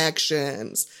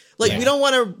connections. Like Yeah. we don't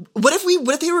want to. What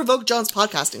if they revoke John's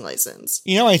podcasting license?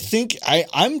 You know, I think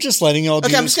I'm just letting y'all do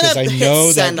Okay, I'm this just because gonna I hit know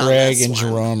that send on Greg this and one.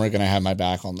 Jerome are going to have my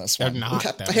back on this They're one. not.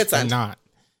 Okay, though. I hit They're send. not.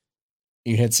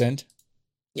 You hit send?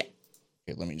 Yeah.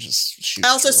 Okay, let me just shoot. I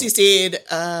also through.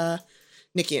 CC'd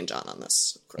Nikki and John on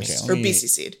this, of course. Okay, or let me-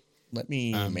 BCC'd. Let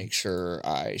me make sure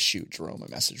I shoot Jerome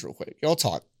a message real quick. Y'all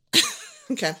talk.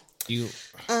 Okay. You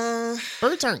Uh,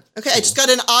 birds aren't. okay, I just got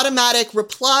an automatic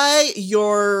reply.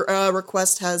 Your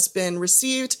request has been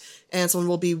received, and someone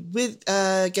will be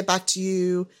get back to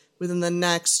you within the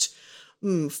next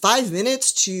 5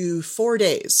 minutes to 4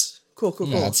 days. Cool.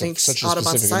 Yeah, that's Thanks, such a Audubon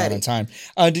specific amount Society.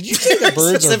 of time. Did you say that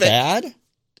birds are Specific.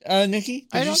 bad, Nikki? Did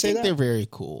I you don't say think that? they're very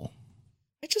cool.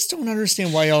 I just don't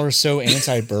understand why y'all are so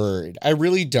anti-bird. I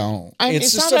really don't.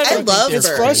 It's just not so that I love it's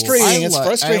birds. frustrating. It's I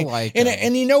frustrating. like and them.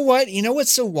 and you know what? You know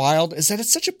what's so wild is that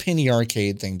it's such a penny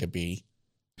arcade thing to be.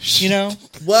 You know,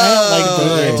 Whoa. I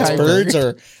don't like birds.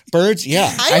 Anti-bird. Birds.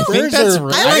 Yeah, I think that's are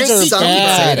right. I like birds are some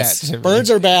bad. birds. Say that to me.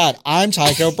 Birds are bad. I'm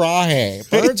Tycho Brahe.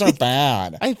 Birds are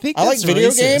bad. I think I like that's video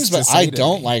racist games, to but say I to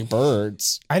don't me. like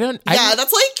birds. I don't. Yeah,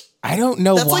 that's like I don't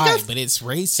know that's like why, a- but it's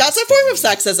racist. that's a form of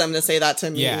sexism to say that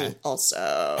to me. Yeah. Also,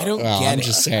 I don't Well, get I'm it.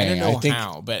 just I saying, don't know I think-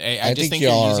 how, but I I just think think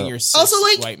you're y'all using are- your cis Also,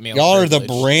 like, white male. Y'all are the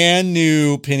privilege. brand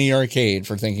new penny arcade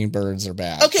for thinking birds are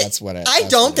bad. Okay, That's what I that's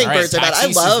don't what it think All is. right, birds are bad. I tax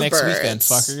season's love next week then, birds.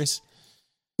 fuckers.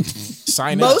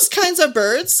 Sign up. most kinds of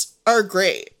birds are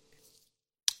great,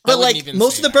 but wouldn't like even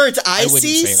most say of the that. birds I I wouldn't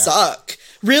see say that. suck.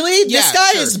 Really, Yeah, this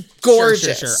guy sure. is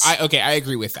gorgeous. Sure. I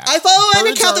agree with that. I follow an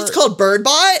Birds account that's are- called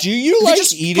BirdBot. Do you They like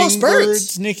just eating post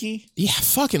birds, Nikki? Yeah,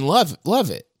 fucking love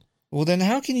it. Well, then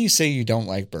how can you say you don't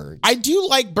like birds? I do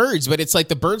like birds, but it's like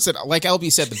the birds that, like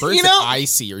LB said, the birds You know- that I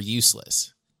see are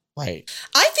useless. right.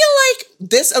 I feel like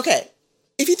this. Okay,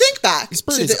 if you think back This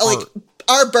bird to is like art.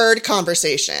 our bird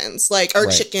conversations, like our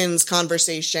Right. chickens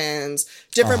conversations,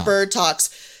 different Uh-huh. bird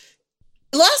talks.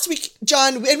 Last week,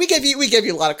 John, and we gave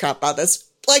you a lot of crap about this,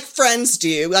 like friends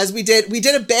do, as we did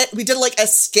like a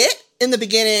skit in the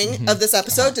beginning Mm-hmm. of this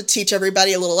episode Uh-huh. to teach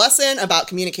everybody a little lesson about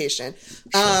communication.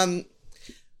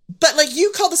 But like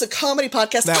you call this a comedy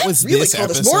podcast. That I was really this call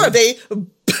this more of episode.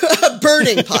 a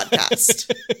birding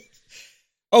podcast.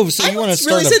 Oh, so I you want to would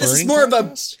start really a say this is birding more of a-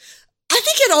 podcast? I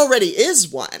think it already is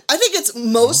one. I think it's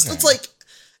most. Okay.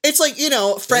 It's like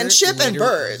friendship There and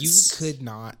literally- birds. You could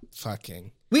not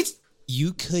fucking. we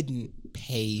You couldn't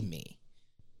pay me.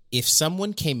 If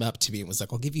someone came up to me and was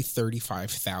like, I'll give you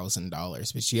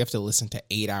 $35,000, but you have to listen to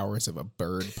 8 hours of a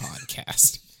bird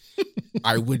podcast,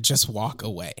 I would just walk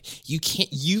away.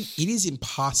 It is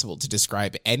impossible to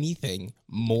describe anything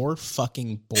more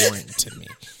fucking boring to me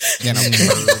than a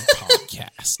bird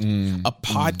podcast. A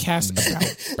podcast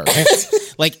about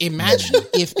birds. Like imagine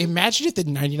if the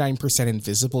 99%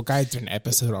 Invisible Guy did an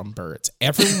episode on birds,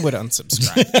 everyone would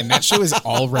unsubscribe. And that show is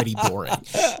already boring.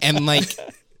 And like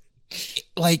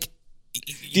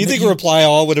Do you think Reply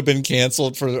All would have been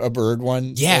canceled for a bird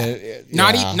one? yeah,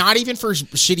 not yeah. not even for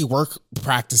shitty work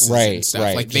practices Right, and stuff.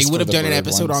 right, Like they just would for have the done an bird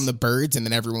episode ones. on the birds, and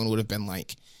then everyone would have been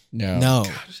like, No. "No,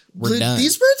 we're done."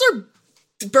 these birds are.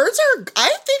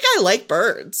 I think I like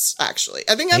birds. Actually,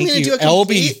 I think I'm Thank going to you, do a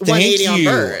complete LB. 180 on Thank you.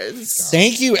 birds.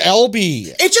 Thank you,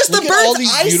 LB. It's just Look the at all birds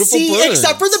these I beautiful see, birds.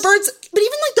 except for the birds. But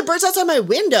even like the birds outside my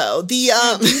window, Do you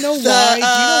know why? Do you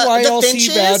know why the y'all see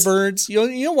finches? bad birds? You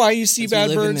know why you see 'Cause we bad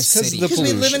live in birds? the Because of city. the 'Cause we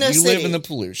pollution. live in a You live city. in the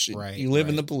pollution. Right, You live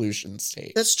in right. the pollution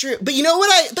state. That's true. But you know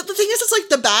what? But the thing is, it's like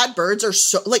the bad birds are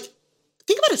so like.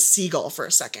 Think about a seagull for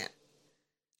a second.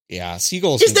 Yeah,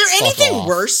 seagulls. Is can there fuck anything off.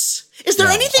 worse? Is there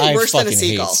No, anything I worse than a fucking hate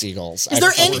seagull? seagulls. Is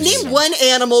there any fucking name hate them. one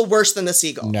animal worse than the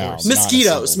seagull? No, not a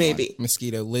mosquitoes single maybe.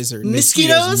 Mosquito, lizard,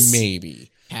 Mosquitoes? Maybe.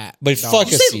 cat, But dog. fuck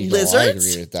a You say seagull. I lizards?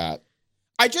 agree with that.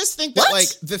 I just think that What? like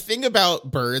the thing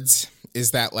about birds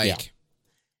is that like Yeah.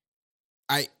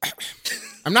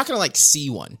 I'm not gonna like see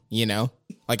one,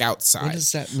 like outside. What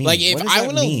does that mean? Like if What does I that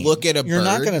want to mean? look at a You're bird,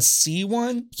 not gonna see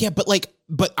one. yeah,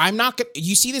 but I'm not gonna.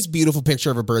 You see this beautiful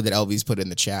picture of a bird that Elvy's put in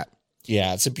the chat.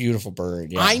 Yeah, it's a beautiful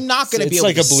bird. Yeah. I'm not gonna It's be able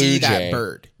like to a blue see jay. that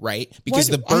bird, right? Because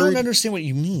What? the I don't bird. understand what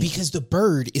you mean. Because the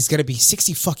bird is gonna be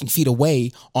 60 fucking feet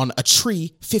away on a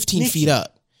tree 15 Nikki. feet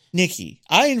up. Nikki,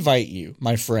 I invite you,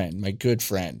 my friend, my good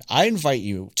friend. I invite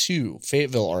you to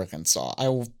Fayetteville, Arkansas. I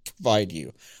will provide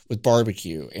you with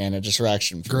barbecue and a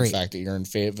distraction from Great. the fact that you're in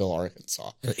Fayetteville,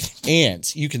 Arkansas.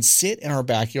 And you can sit in our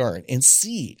backyard and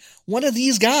see one of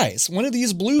these guys, one of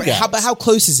these blue guys, But how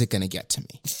close is it gonna get to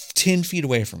me? 10 feet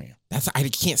away from you. I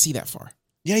can't see that far.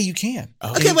 Yeah, you can.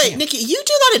 Oh, Okay, you wait, can't. Nikki, you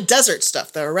do a lot of desert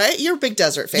stuff though, right? You're a big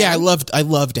desert fan. Yeah, I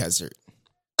love desert.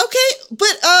 Okay,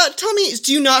 but tell me,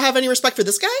 do you not have any respect for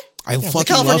this guy? I fucking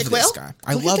California love quail? this guy.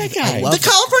 I Look at love that guy. I love The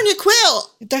California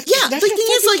quail. That- Yeah, that the thing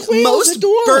is, fucking like, quail is most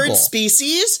adorable. bird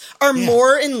species are Yeah.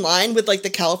 more in line with like the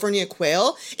California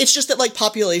quail. It's just that like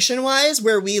population wise,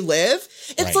 where we live,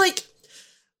 it's Right. like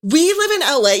We live in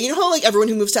LA. You know how like everyone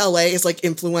who moves to LA is like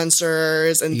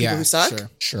influencers and people who suck? Sure.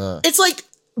 Sure. It's like,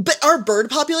 but our bird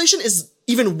population is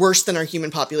even worse than our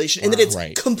human population in that it's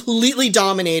Right. completely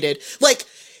dominated. Like,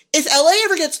 if LA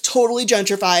ever gets totally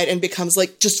gentrified and becomes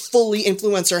like just fully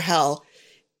influencer hell,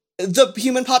 the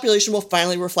human population will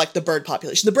finally reflect the bird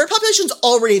population. The bird population's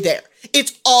already there.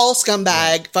 It's all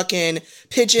scumbag, fucking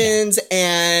pigeons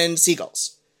and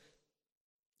seagulls.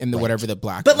 And the whatever the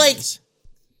black But, one like- is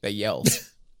that yells.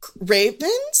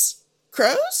 Ravens?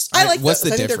 Crows? I like What's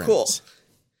those. the I think difference? they're cool.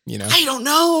 You know? I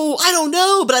don't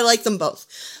know, but I like them both.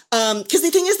 Because the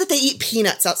thing is that they eat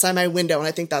peanuts outside my window, and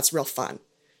I think that's real fun.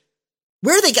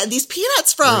 Where are they getting these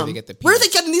peanuts from? Where do they get the Where are they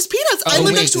peanuts? getting these peanuts? I Oh,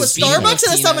 live wait, next to a speaking of Starbucks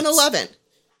and a peanuts. 7-Eleven.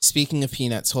 Speaking of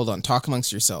peanuts, hold on. Talk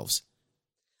amongst yourselves.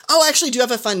 Oh, I actually do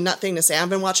have a fun nut thing to say. I've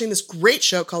been watching this great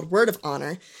show called Word of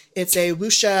Honor. It's a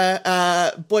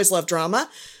wuxia boys love drama.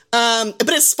 But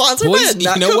it's sponsored by Boys, a you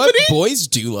nut know company. what? Boys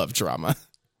do love drama.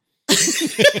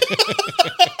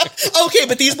 Okay,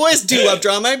 but these boys do love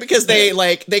drama because they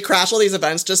crash all these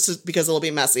events because it'll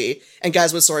be messy and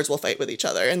guys with swords will fight with each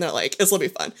other and they're like, this will be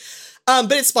fun.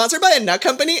 But it's sponsored by a nut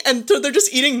company and so they're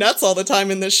just eating nuts all the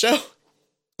time in this show.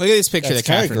 Look at this picture That's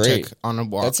that kinda Catherine great. took on a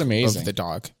walk That's amazing. of the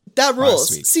dog. That rules.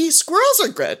 week. See, squirrels are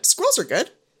good. Squirrels are good.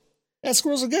 Yeah,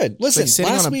 squirrels are good. It's Listen, like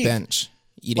sitting last on a week, bench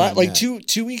eating a like nut.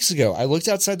 two weeks ago, I looked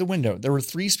outside the window. There were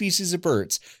 3 species of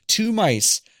birds, 2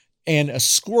 mice, and a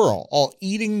squirrel all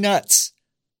eating nuts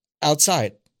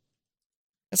outside.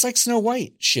 That's like Snow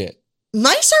White shit.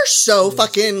 Mice are so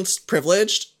fucking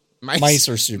privileged Mice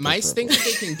are super Mice think that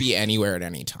they can be anywhere at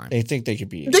any time. They think they could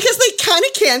be. because they kind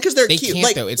of can because they're They cute. can't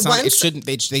Like though. It's not. It once- shouldn't.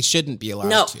 They shouldn't be allowed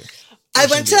No. to. I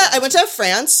went to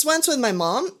France once with my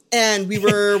mom, and we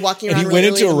were walking And around. he went really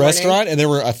into early a in the restaurant morning. and there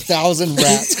were 1,000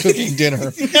 rats cooking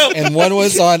dinner. And one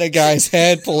was on a guy's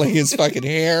head pulling his fucking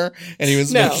hair. And he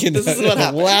was No, making this is what an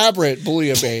happened. elaborate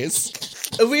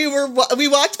bouillabaisse. We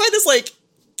walked by this like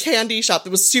candy shop that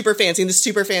was super fancy in this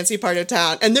super fancy part of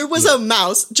town, and there was a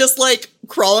mouse just like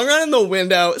crawling around in the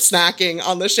window, snacking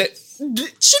on the shit.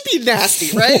 It should be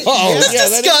nasty, right? Oh, It's yeah,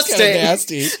 that is disgusting. kind of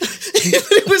nasty.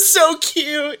 But it was so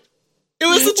cute. It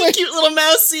was such a cute little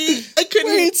mousey. I couldn't.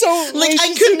 Wait, so like I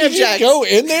did couldn't you object. go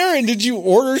in there and did you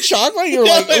order chocolate? You're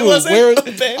No, like, it ooh, wasn't where?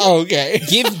 open. Oh, okay.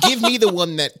 Give me the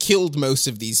one that killed most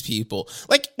of these people.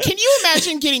 Like, can you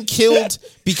imagine getting killed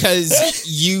because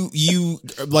you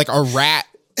like a rat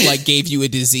like gave you a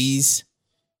disease?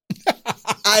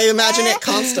 I imagine it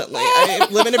constantly. I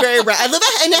live in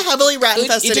a heavily rat It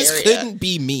infested just area. couldn't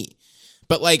be me.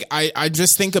 But like, I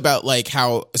just think about like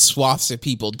how swaths of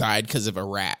people died because of a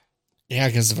rat. Yeah,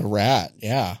 because of a rat.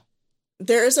 Yeah.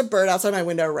 There is a bird outside my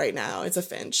window right now. It's a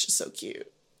finch. So cute.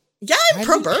 Yeah, I'm How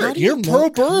pro do you- how bird. do you You're know- pro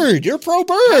bird. You're pro How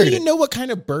bird. do you know what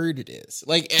kind of bird it is?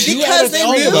 Like, Because they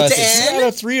Three of moved us, in. 2 out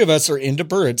of 3 of us are into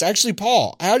birds. Actually,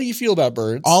 Paul, how do you feel about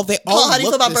birds? all they all Paul, how do you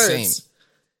feel look about the birds? same.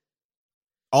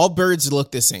 All birds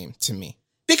look the same to me.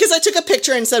 Because I took a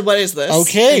picture and said, "What is this?"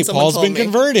 Okay, And someone Paul's told been me.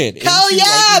 converted. Hell into yeah,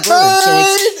 liking birds.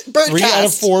 So it's bird! 3 out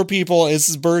of Birdcast. 4 people. This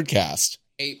is Birdcast.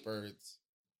 8 birds.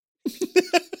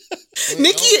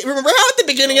 Nikki, remember how at the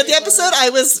beginning of the episode I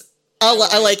was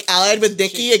I like allied with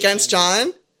Nikki against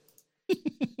John?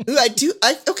 Ooh, I do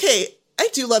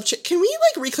love chicken. Can we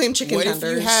like reclaim chicken What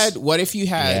tenders? What if you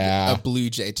had Yeah. a blue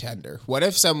jay tender? What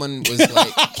if someone was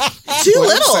like Too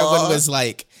what if little. someone was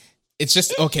like, it's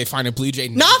just okay, fine, a blue jay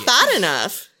Not nugget. fat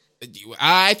enough.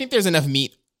 I think there's enough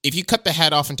meat. If you cut the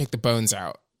head off and take the bones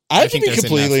out, I have to think be there's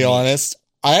completely enough meat. honest.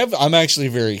 I'm actually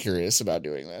very curious about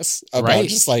doing this. About Right.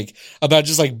 just like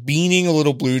beaning a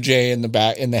little blue jay in the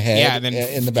head. yeah, and then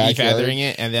in the backyard, feathering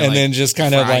it, and then and like, then just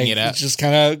kind of frying like it up. just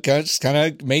kind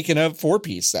of making a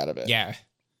 4-piece out of it. yeah,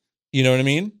 You know what I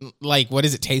mean? like what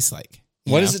does it taste like?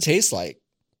 You What know? does it taste like?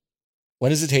 What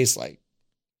does it taste like?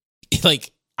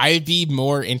 Like I'd be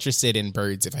more interested in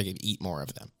birds if I could eat more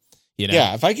of them. You know?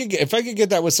 Yeah, if I could get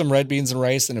that with some red beans and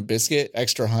rice and a biscuit,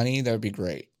 extra honey, that would be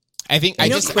great. I think I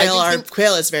know think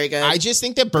quail is very good. I just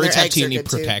think that birds Their have eggs too are many good,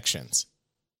 too. protections.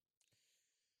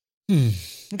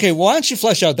 Okay, well, why don't you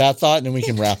flesh out that thought and then we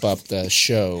can wrap up the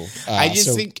show. I just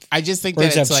so think birds that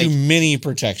it's have too like many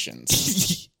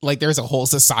protections. like there's a whole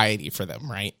society for them,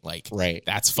 right? Like Right.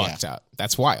 that's fucked up.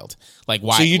 That's wild. Like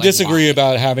why? So you like, disagree why?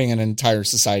 about having an entire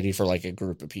society for like a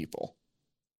group of people?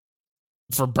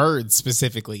 For birds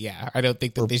specifically? Yeah, I don't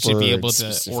think that For they should be able birds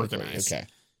to specifically. organize.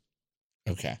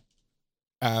 Okay.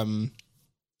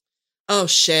 Oh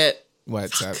shit.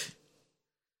 What's up?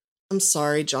 I'm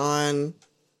sorry, John.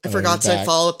 I Oh, forgot you're to back.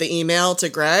 follow up the email to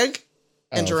Greg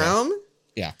and Oh, okay. Jerome.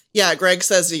 Yeah. Yeah, Greg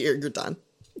says you're done.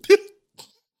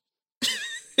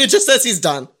 It just says he's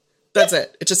done. That's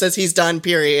it. It just says he's done,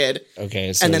 period.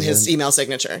 Okay, so And then is his there- email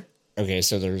signature. Okay,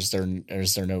 so is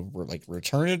there no like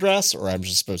return address, or I'm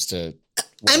just supposed to?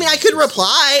 I mean, I could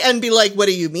reply and be like, what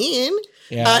do you mean?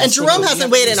 Yeah, and that's what Jerome it-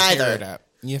 hasn't weighed in Just tear either. it up.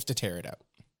 You have to tear it up.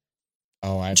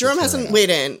 Oh, I have to Jerome tear it hasn't up. weighed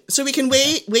in. So we can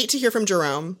wait to hear from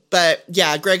Jerome. But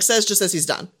yeah, Greg just says he's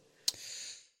done.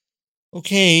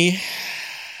 Okay,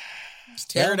 Just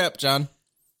tear it up, John.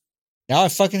 now I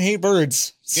fucking hate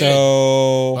birds.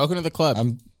 So Welcome to the club.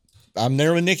 I'm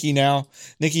there with Nikki now.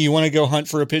 Nikki, you want to go hunt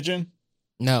for a pigeon?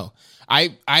 No,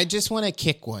 I just want to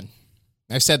kick one.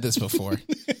 I've said this before,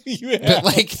 You but have.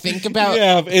 like, think about.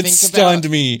 Yeah, it think stunned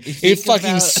about- me. It think fucking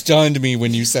about- stunned me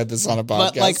when you said this on a podcast.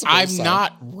 But like, the I'm first time.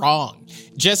 not wrong.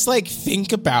 Just like,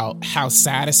 think about how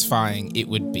satisfying it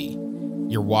would be.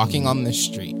 You're walking on the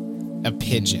street, a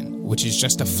pigeon, which is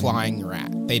just a flying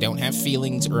rat. They don't have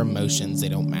feelings or emotions. They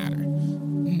don't matter.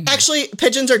 Actually,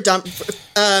 pigeons are dumb.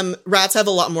 Rats have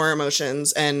a lot more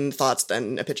emotions and thoughts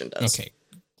than a pigeon does. Okay,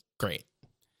 great.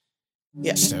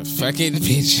 Yeah. Just a fucking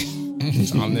pigeon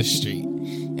is on the street,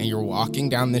 and you're walking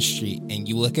down the street, and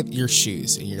you look at your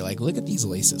shoes, and you're like, look at these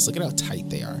laces. Look at how tight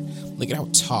they are. Look at how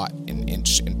taut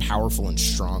and powerful and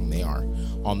strong they are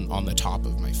on the top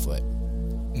of my foot.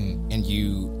 And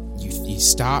you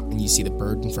stop, and you see the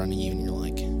bird in front of you, and you're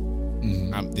like,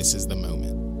 this is the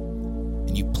moment.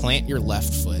 And you plant your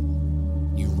left foot,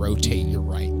 you rotate your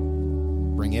right,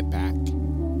 bring it back,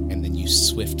 and then you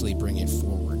swiftly bring it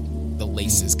forward. The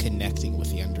laces connecting with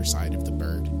the underside of the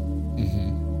bird.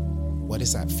 What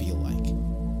does that feel like?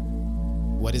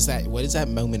 What is that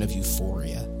moment of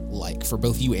euphoria like for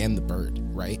both you and the bird,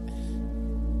 right?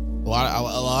 A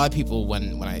lot of people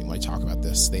when I talk about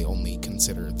this, they only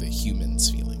consider the human's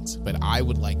feelings. But I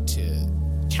would like to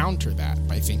counter that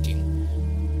by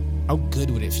thinking, how good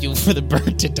would it feel for the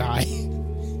bird to die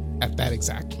at that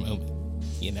exact moment?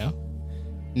 You know?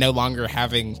 No longer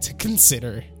having to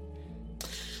consider.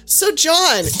 So,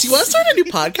 John, do you want to start a new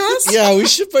podcast? Yeah, we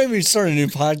should maybe start a new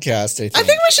podcast. I think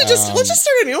we should let's just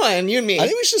start a new one, you and me. I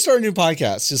think we should start a new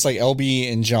podcast, just like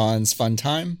LB and John's fun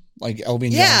time, like LB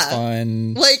and Yeah. John's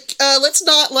fun. Like, let's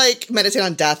not like meditate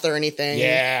on death or anything.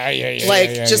 Yeah.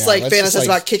 Like, just like Let's fantasize just,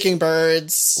 about kicking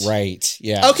birds. Right.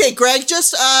 Yeah. Okay, Greg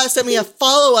just sent me a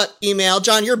follow-up email.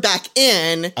 John, you're back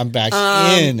in. I'm back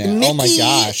in. Oh my Nikki-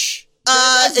 gosh.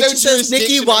 It no just says, Nikki,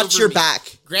 jurisdiction watch over your me.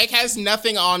 back. Greg has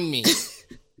nothing on me.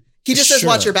 He just says, Sure.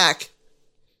 watch your back.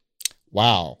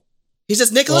 Wow. He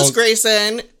says, Nicholas Well-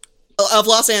 Grayson of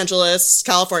Los Angeles,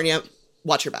 California,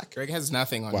 watch your back. Greg has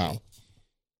nothing on Wow. me.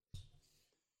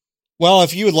 Well,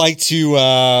 if you would like to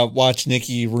watch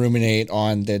Nikki ruminate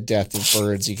on the death of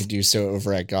birds, you can do so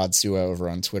over at Godsua over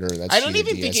on Twitter. That's I don't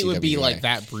even think it would be GODSUWA. like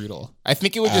that brutal. I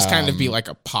think it would just kind of be like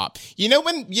a pop. You know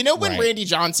when Right. Randy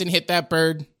Johnson hit that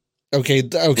bird? Okay.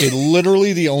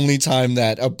 Literally the only time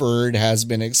that a bird has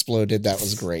been exploded, that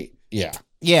was great. Yeah.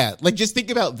 Yeah, like just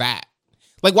think about that.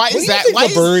 Like why What do is you that think why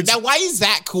the is, birds- now, why is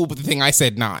that cool but the thing I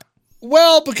said not?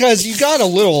 Well, because you got a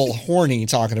little horny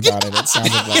talking about it. It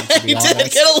sounded like, to be He did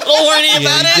honest. get a little horny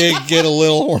about Yeah, it. he did get a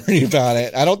little horny about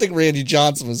it. I don't think Randy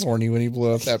Johnson was horny when he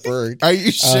blew up that bird. Are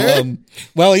you sure?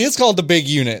 Well, he is called the Big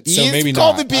Unit, so He is maybe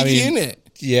called not. the big I mean, unit.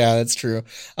 Yeah, that's true.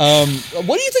 What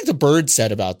do you think the bird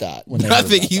said about that? When they heard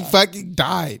Nothing. about He that? fucking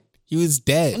died. He was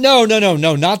dead. No,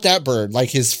 not that bird.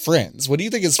 Like his friends. What do you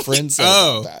think his friends said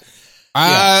Oh. about that?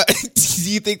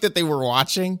 Do you think that they were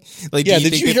watching? Like, Yeah, do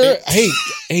did think you that hear? they-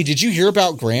 Hey, did you hear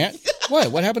about Grant?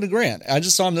 What happened to Grant? I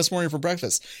just saw him this morning for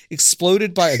breakfast.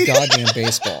 Exploded by a goddamn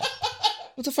baseball.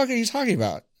 What the fuck are you talking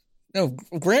about? No,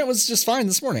 Grant was just fine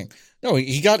this morning. No,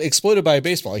 he got exploded by a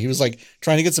baseball. He was like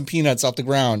trying to get some peanuts off the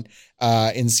ground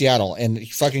in Seattle, and he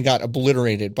fucking got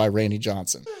obliterated by Randy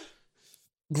Johnson.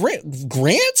 Grant,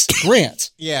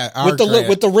 Yeah, with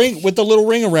the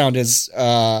little ring around his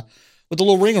with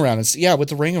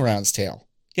the ring around his tail.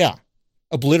 Yeah,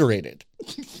 obliterated.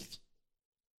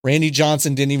 Randy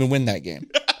Johnson didn't even win that game.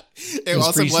 It was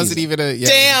also wasn't preseason. even a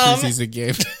Damn. preseason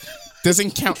game.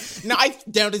 Doesn't count.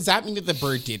 Now does that mean that the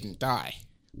bird didn't die?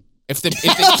 If I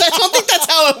don't think that's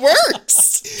how it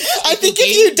works. I think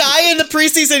if you die in the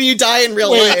preseason, you die in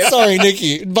real Wait, life. sorry,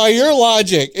 Nikki. By your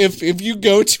logic, if you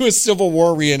go to a Civil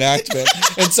War reenactment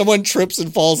and someone trips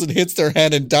and falls and hits their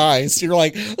head and dies, you're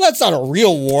like, well, that's not a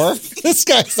real war. This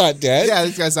guy's not dead. yeah,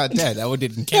 this guy's not dead. That one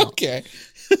didn't count. Okay.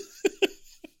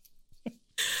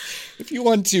 If you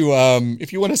want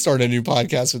to start a new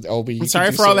podcast with LB, you I'm sorry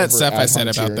can do for all so that over stuff I at said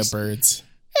about the Frontiers. birds.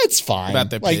 It's fine. About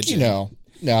the like pigeon. no,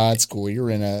 it's cool. You're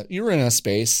in a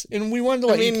space, and we wanted to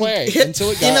let you mean, play hit- until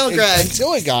it you got know, Greg.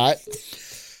 until it got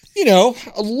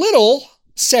a little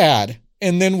sad,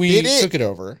 and then we Did it? took it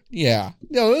over. Yeah,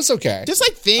 no, it was okay. Just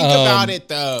like think Um, about it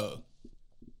though.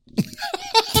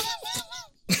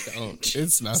 Don't.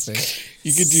 It's nothing.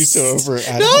 You could do so over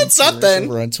at No, it's something.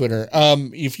 over on Twitter.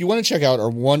 If you want to check out our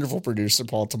wonderful producer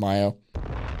Paul Tamayo,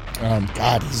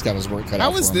 God, he's got his work cut out.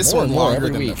 How for was him this more one and more longer every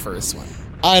than the week. first one?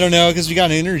 I don't know, because we got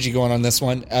an energy going on this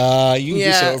one. You can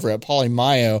do so Yeah. over at Paulie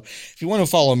Mayo. If you want to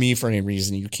follow me for any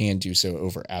reason, you can do so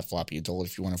over at Floppy Adult.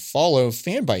 If you want to follow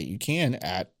Fanbite, you can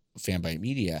at Fanbite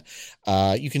Media.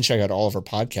 You can check out all of our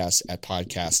podcasts at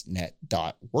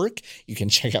podcastnet.work. You can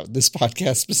check out this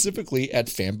podcast specifically at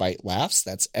Fanbite Laughs.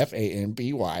 That's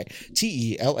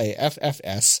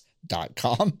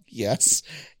FANBYTELAFFS.com. Yes,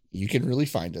 you can really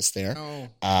find us there. Oh.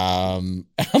 I'm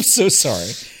so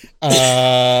sorry.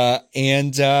 Yeah, I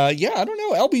don't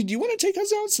know. LB, do you want to take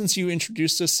us out since you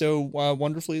introduced us so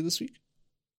wonderfully this week?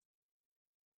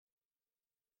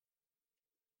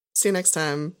 See you next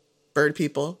time, bird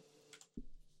people.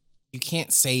 You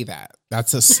can't say that.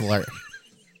 That's a slur.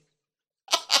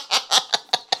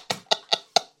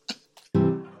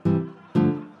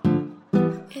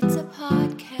 It's a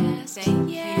podcast. Thank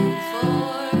you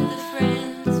for the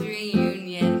Friends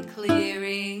reunion,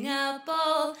 clearing up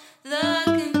all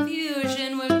the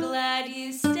confusion. We're glad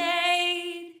you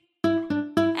stayed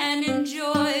and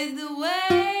enjoyed the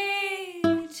way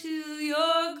to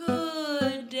your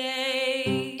good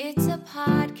day. It's a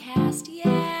podcast,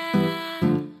 yeah.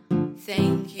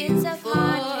 Thank you It's a for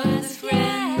podcast, the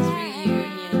Friends yeah.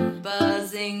 reunion,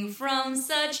 buzzing from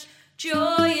such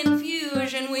joy and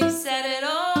fusion. We've said it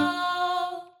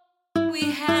all.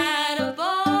 We had a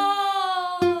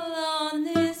ball on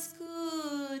this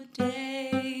good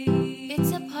day.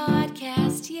 It's a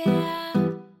podcast, yeah.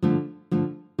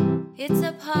 It's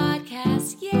a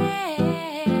podcast, yeah.